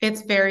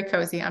 It's very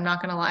cozy. I'm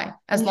not going to lie.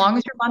 As long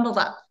as you're bundled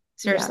up,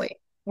 seriously,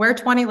 wear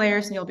 20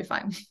 layers and you'll be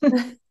fine.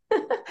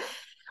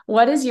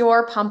 What is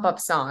your pump up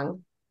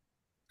song?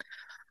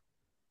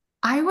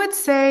 I would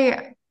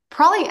say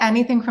probably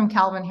anything from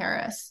Calvin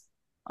Harris,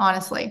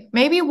 honestly.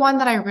 Maybe one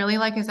that I really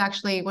like is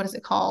actually, what is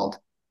it called?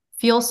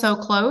 Feel So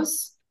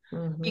Close.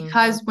 Mm-hmm.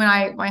 Because when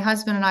my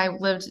husband and I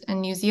lived in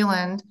New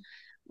Zealand,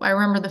 I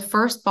remember the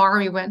first bar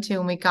we went to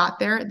when we got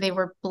there, they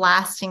were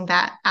blasting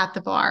that at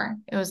the bar.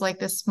 It was like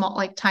this small,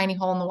 like tiny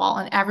hole in the wall,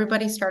 and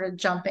everybody started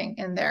jumping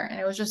in there, and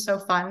it was just so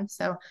fun.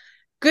 So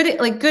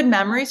good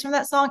memories from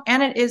that song.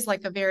 And it is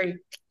like a very,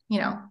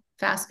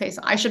 fast pace.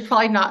 I should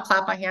probably not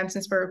clap my hands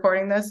since we're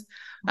recording this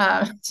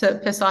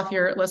to piss off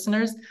your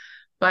listeners.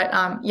 But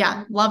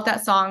yeah, love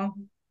that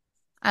song.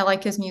 I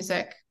like his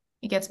music.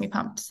 It gets me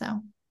pumped. So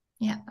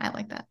yeah, I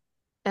like that.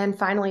 And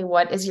finally,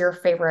 what is your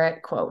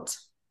favorite quote?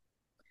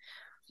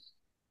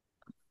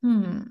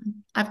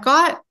 I've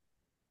got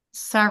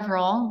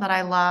several that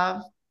I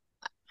love.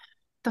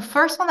 The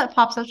first one that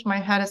pops up to my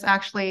head is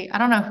actually, I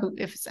don't know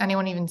if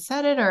anyone even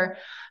said it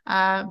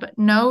but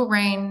no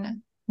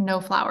rain, no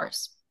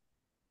flowers.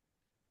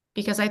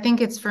 Because I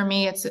think for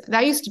me,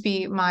 that used to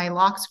be my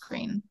lock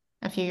screen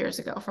a few years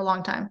ago for a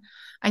long time.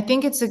 I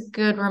think it's a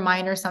good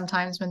reminder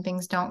sometimes when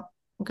things don't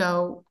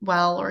go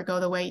well or go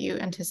the way you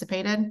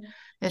anticipated.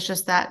 It's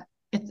just that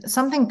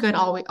something good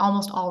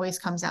almost always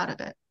comes out of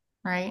it,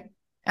 right?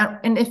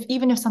 And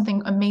even if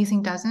something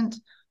amazing doesn't,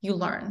 you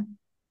learn.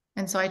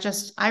 And so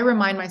I've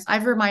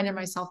reminded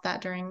myself that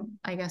during,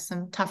 I guess,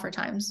 some tougher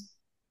times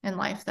in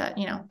life that,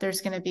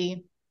 there's going to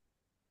be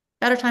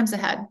better times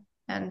ahead,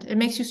 and it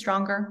makes you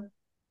stronger,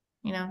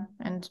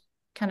 and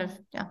kind of,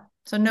 yeah.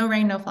 So no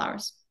rain, no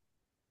flowers.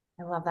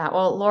 I love that.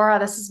 Well, Laura,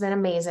 this has been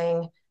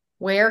amazing.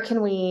 Where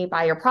can we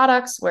buy your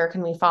products? Where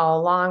can we follow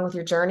along with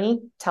your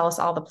journey? Tell us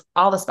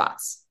all the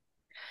spots.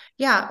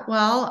 Yeah,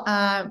 well,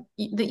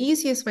 the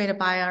easiest way to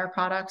buy our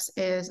products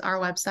is our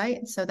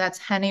website. So that's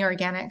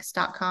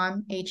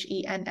henneorganics.com,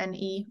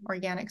 HENNE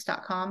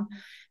organics.com.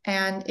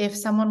 And if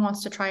someone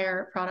wants to try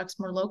our products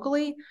more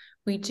locally,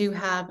 we do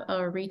have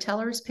a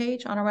retailers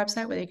page on our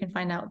website where they can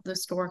find out the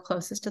store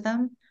closest to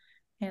them.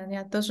 And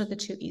yeah, those are the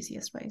two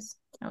easiest ways,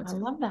 I would say. I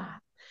love that.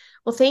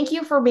 Well, thank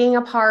you for being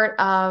a part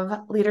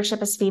of Leadership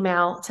is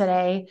Female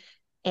today.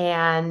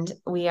 And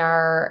we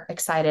are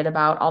excited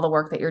about all the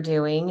work that you're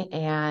doing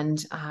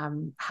and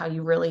how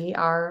you really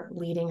are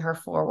leading her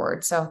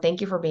forward. So thank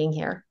you for being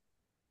here.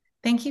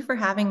 Thank you for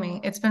having me.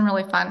 It's been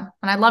really fun.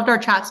 And I loved our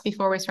chats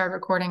before we started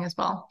recording as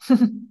well.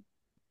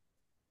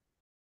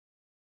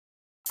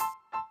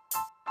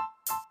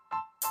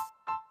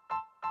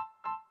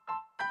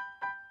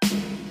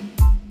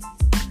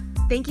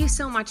 Thank you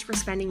so much for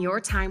spending your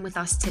time with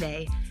us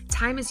today.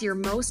 Time is your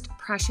most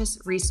precious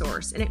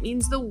resource, and it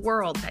means the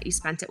world that you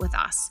spent it with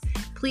us.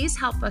 Please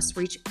help us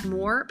reach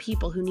more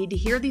people who need to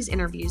hear these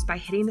interviews by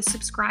hitting the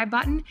subscribe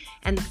button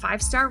and the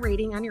 5-star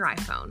rating on your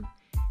iPhone.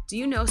 Do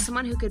you know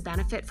someone who could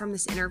benefit from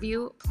this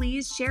interview?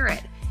 Please share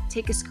it.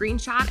 Take a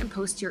screenshot and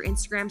post to your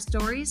Instagram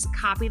stories,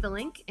 copy the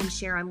link and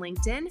share on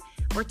LinkedIn,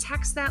 or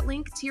text that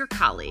link to your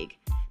colleague.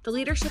 The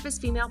Leadership is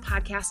Female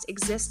podcast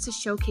exists to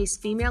showcase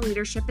female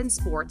leadership in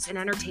sports and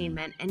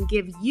entertainment and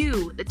give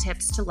you the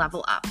tips to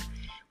level up.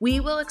 We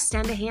will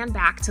extend a hand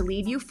back to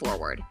lead you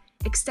forward.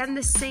 Extend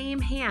the same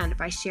hand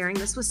by sharing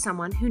this with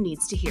someone who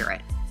needs to hear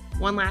it.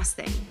 One last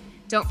thing.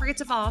 Don't forget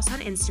to follow us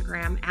on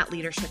Instagram at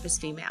Leadership is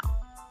Female.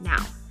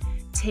 Now,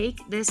 take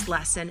this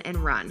lesson and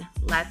run.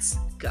 Let's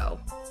go.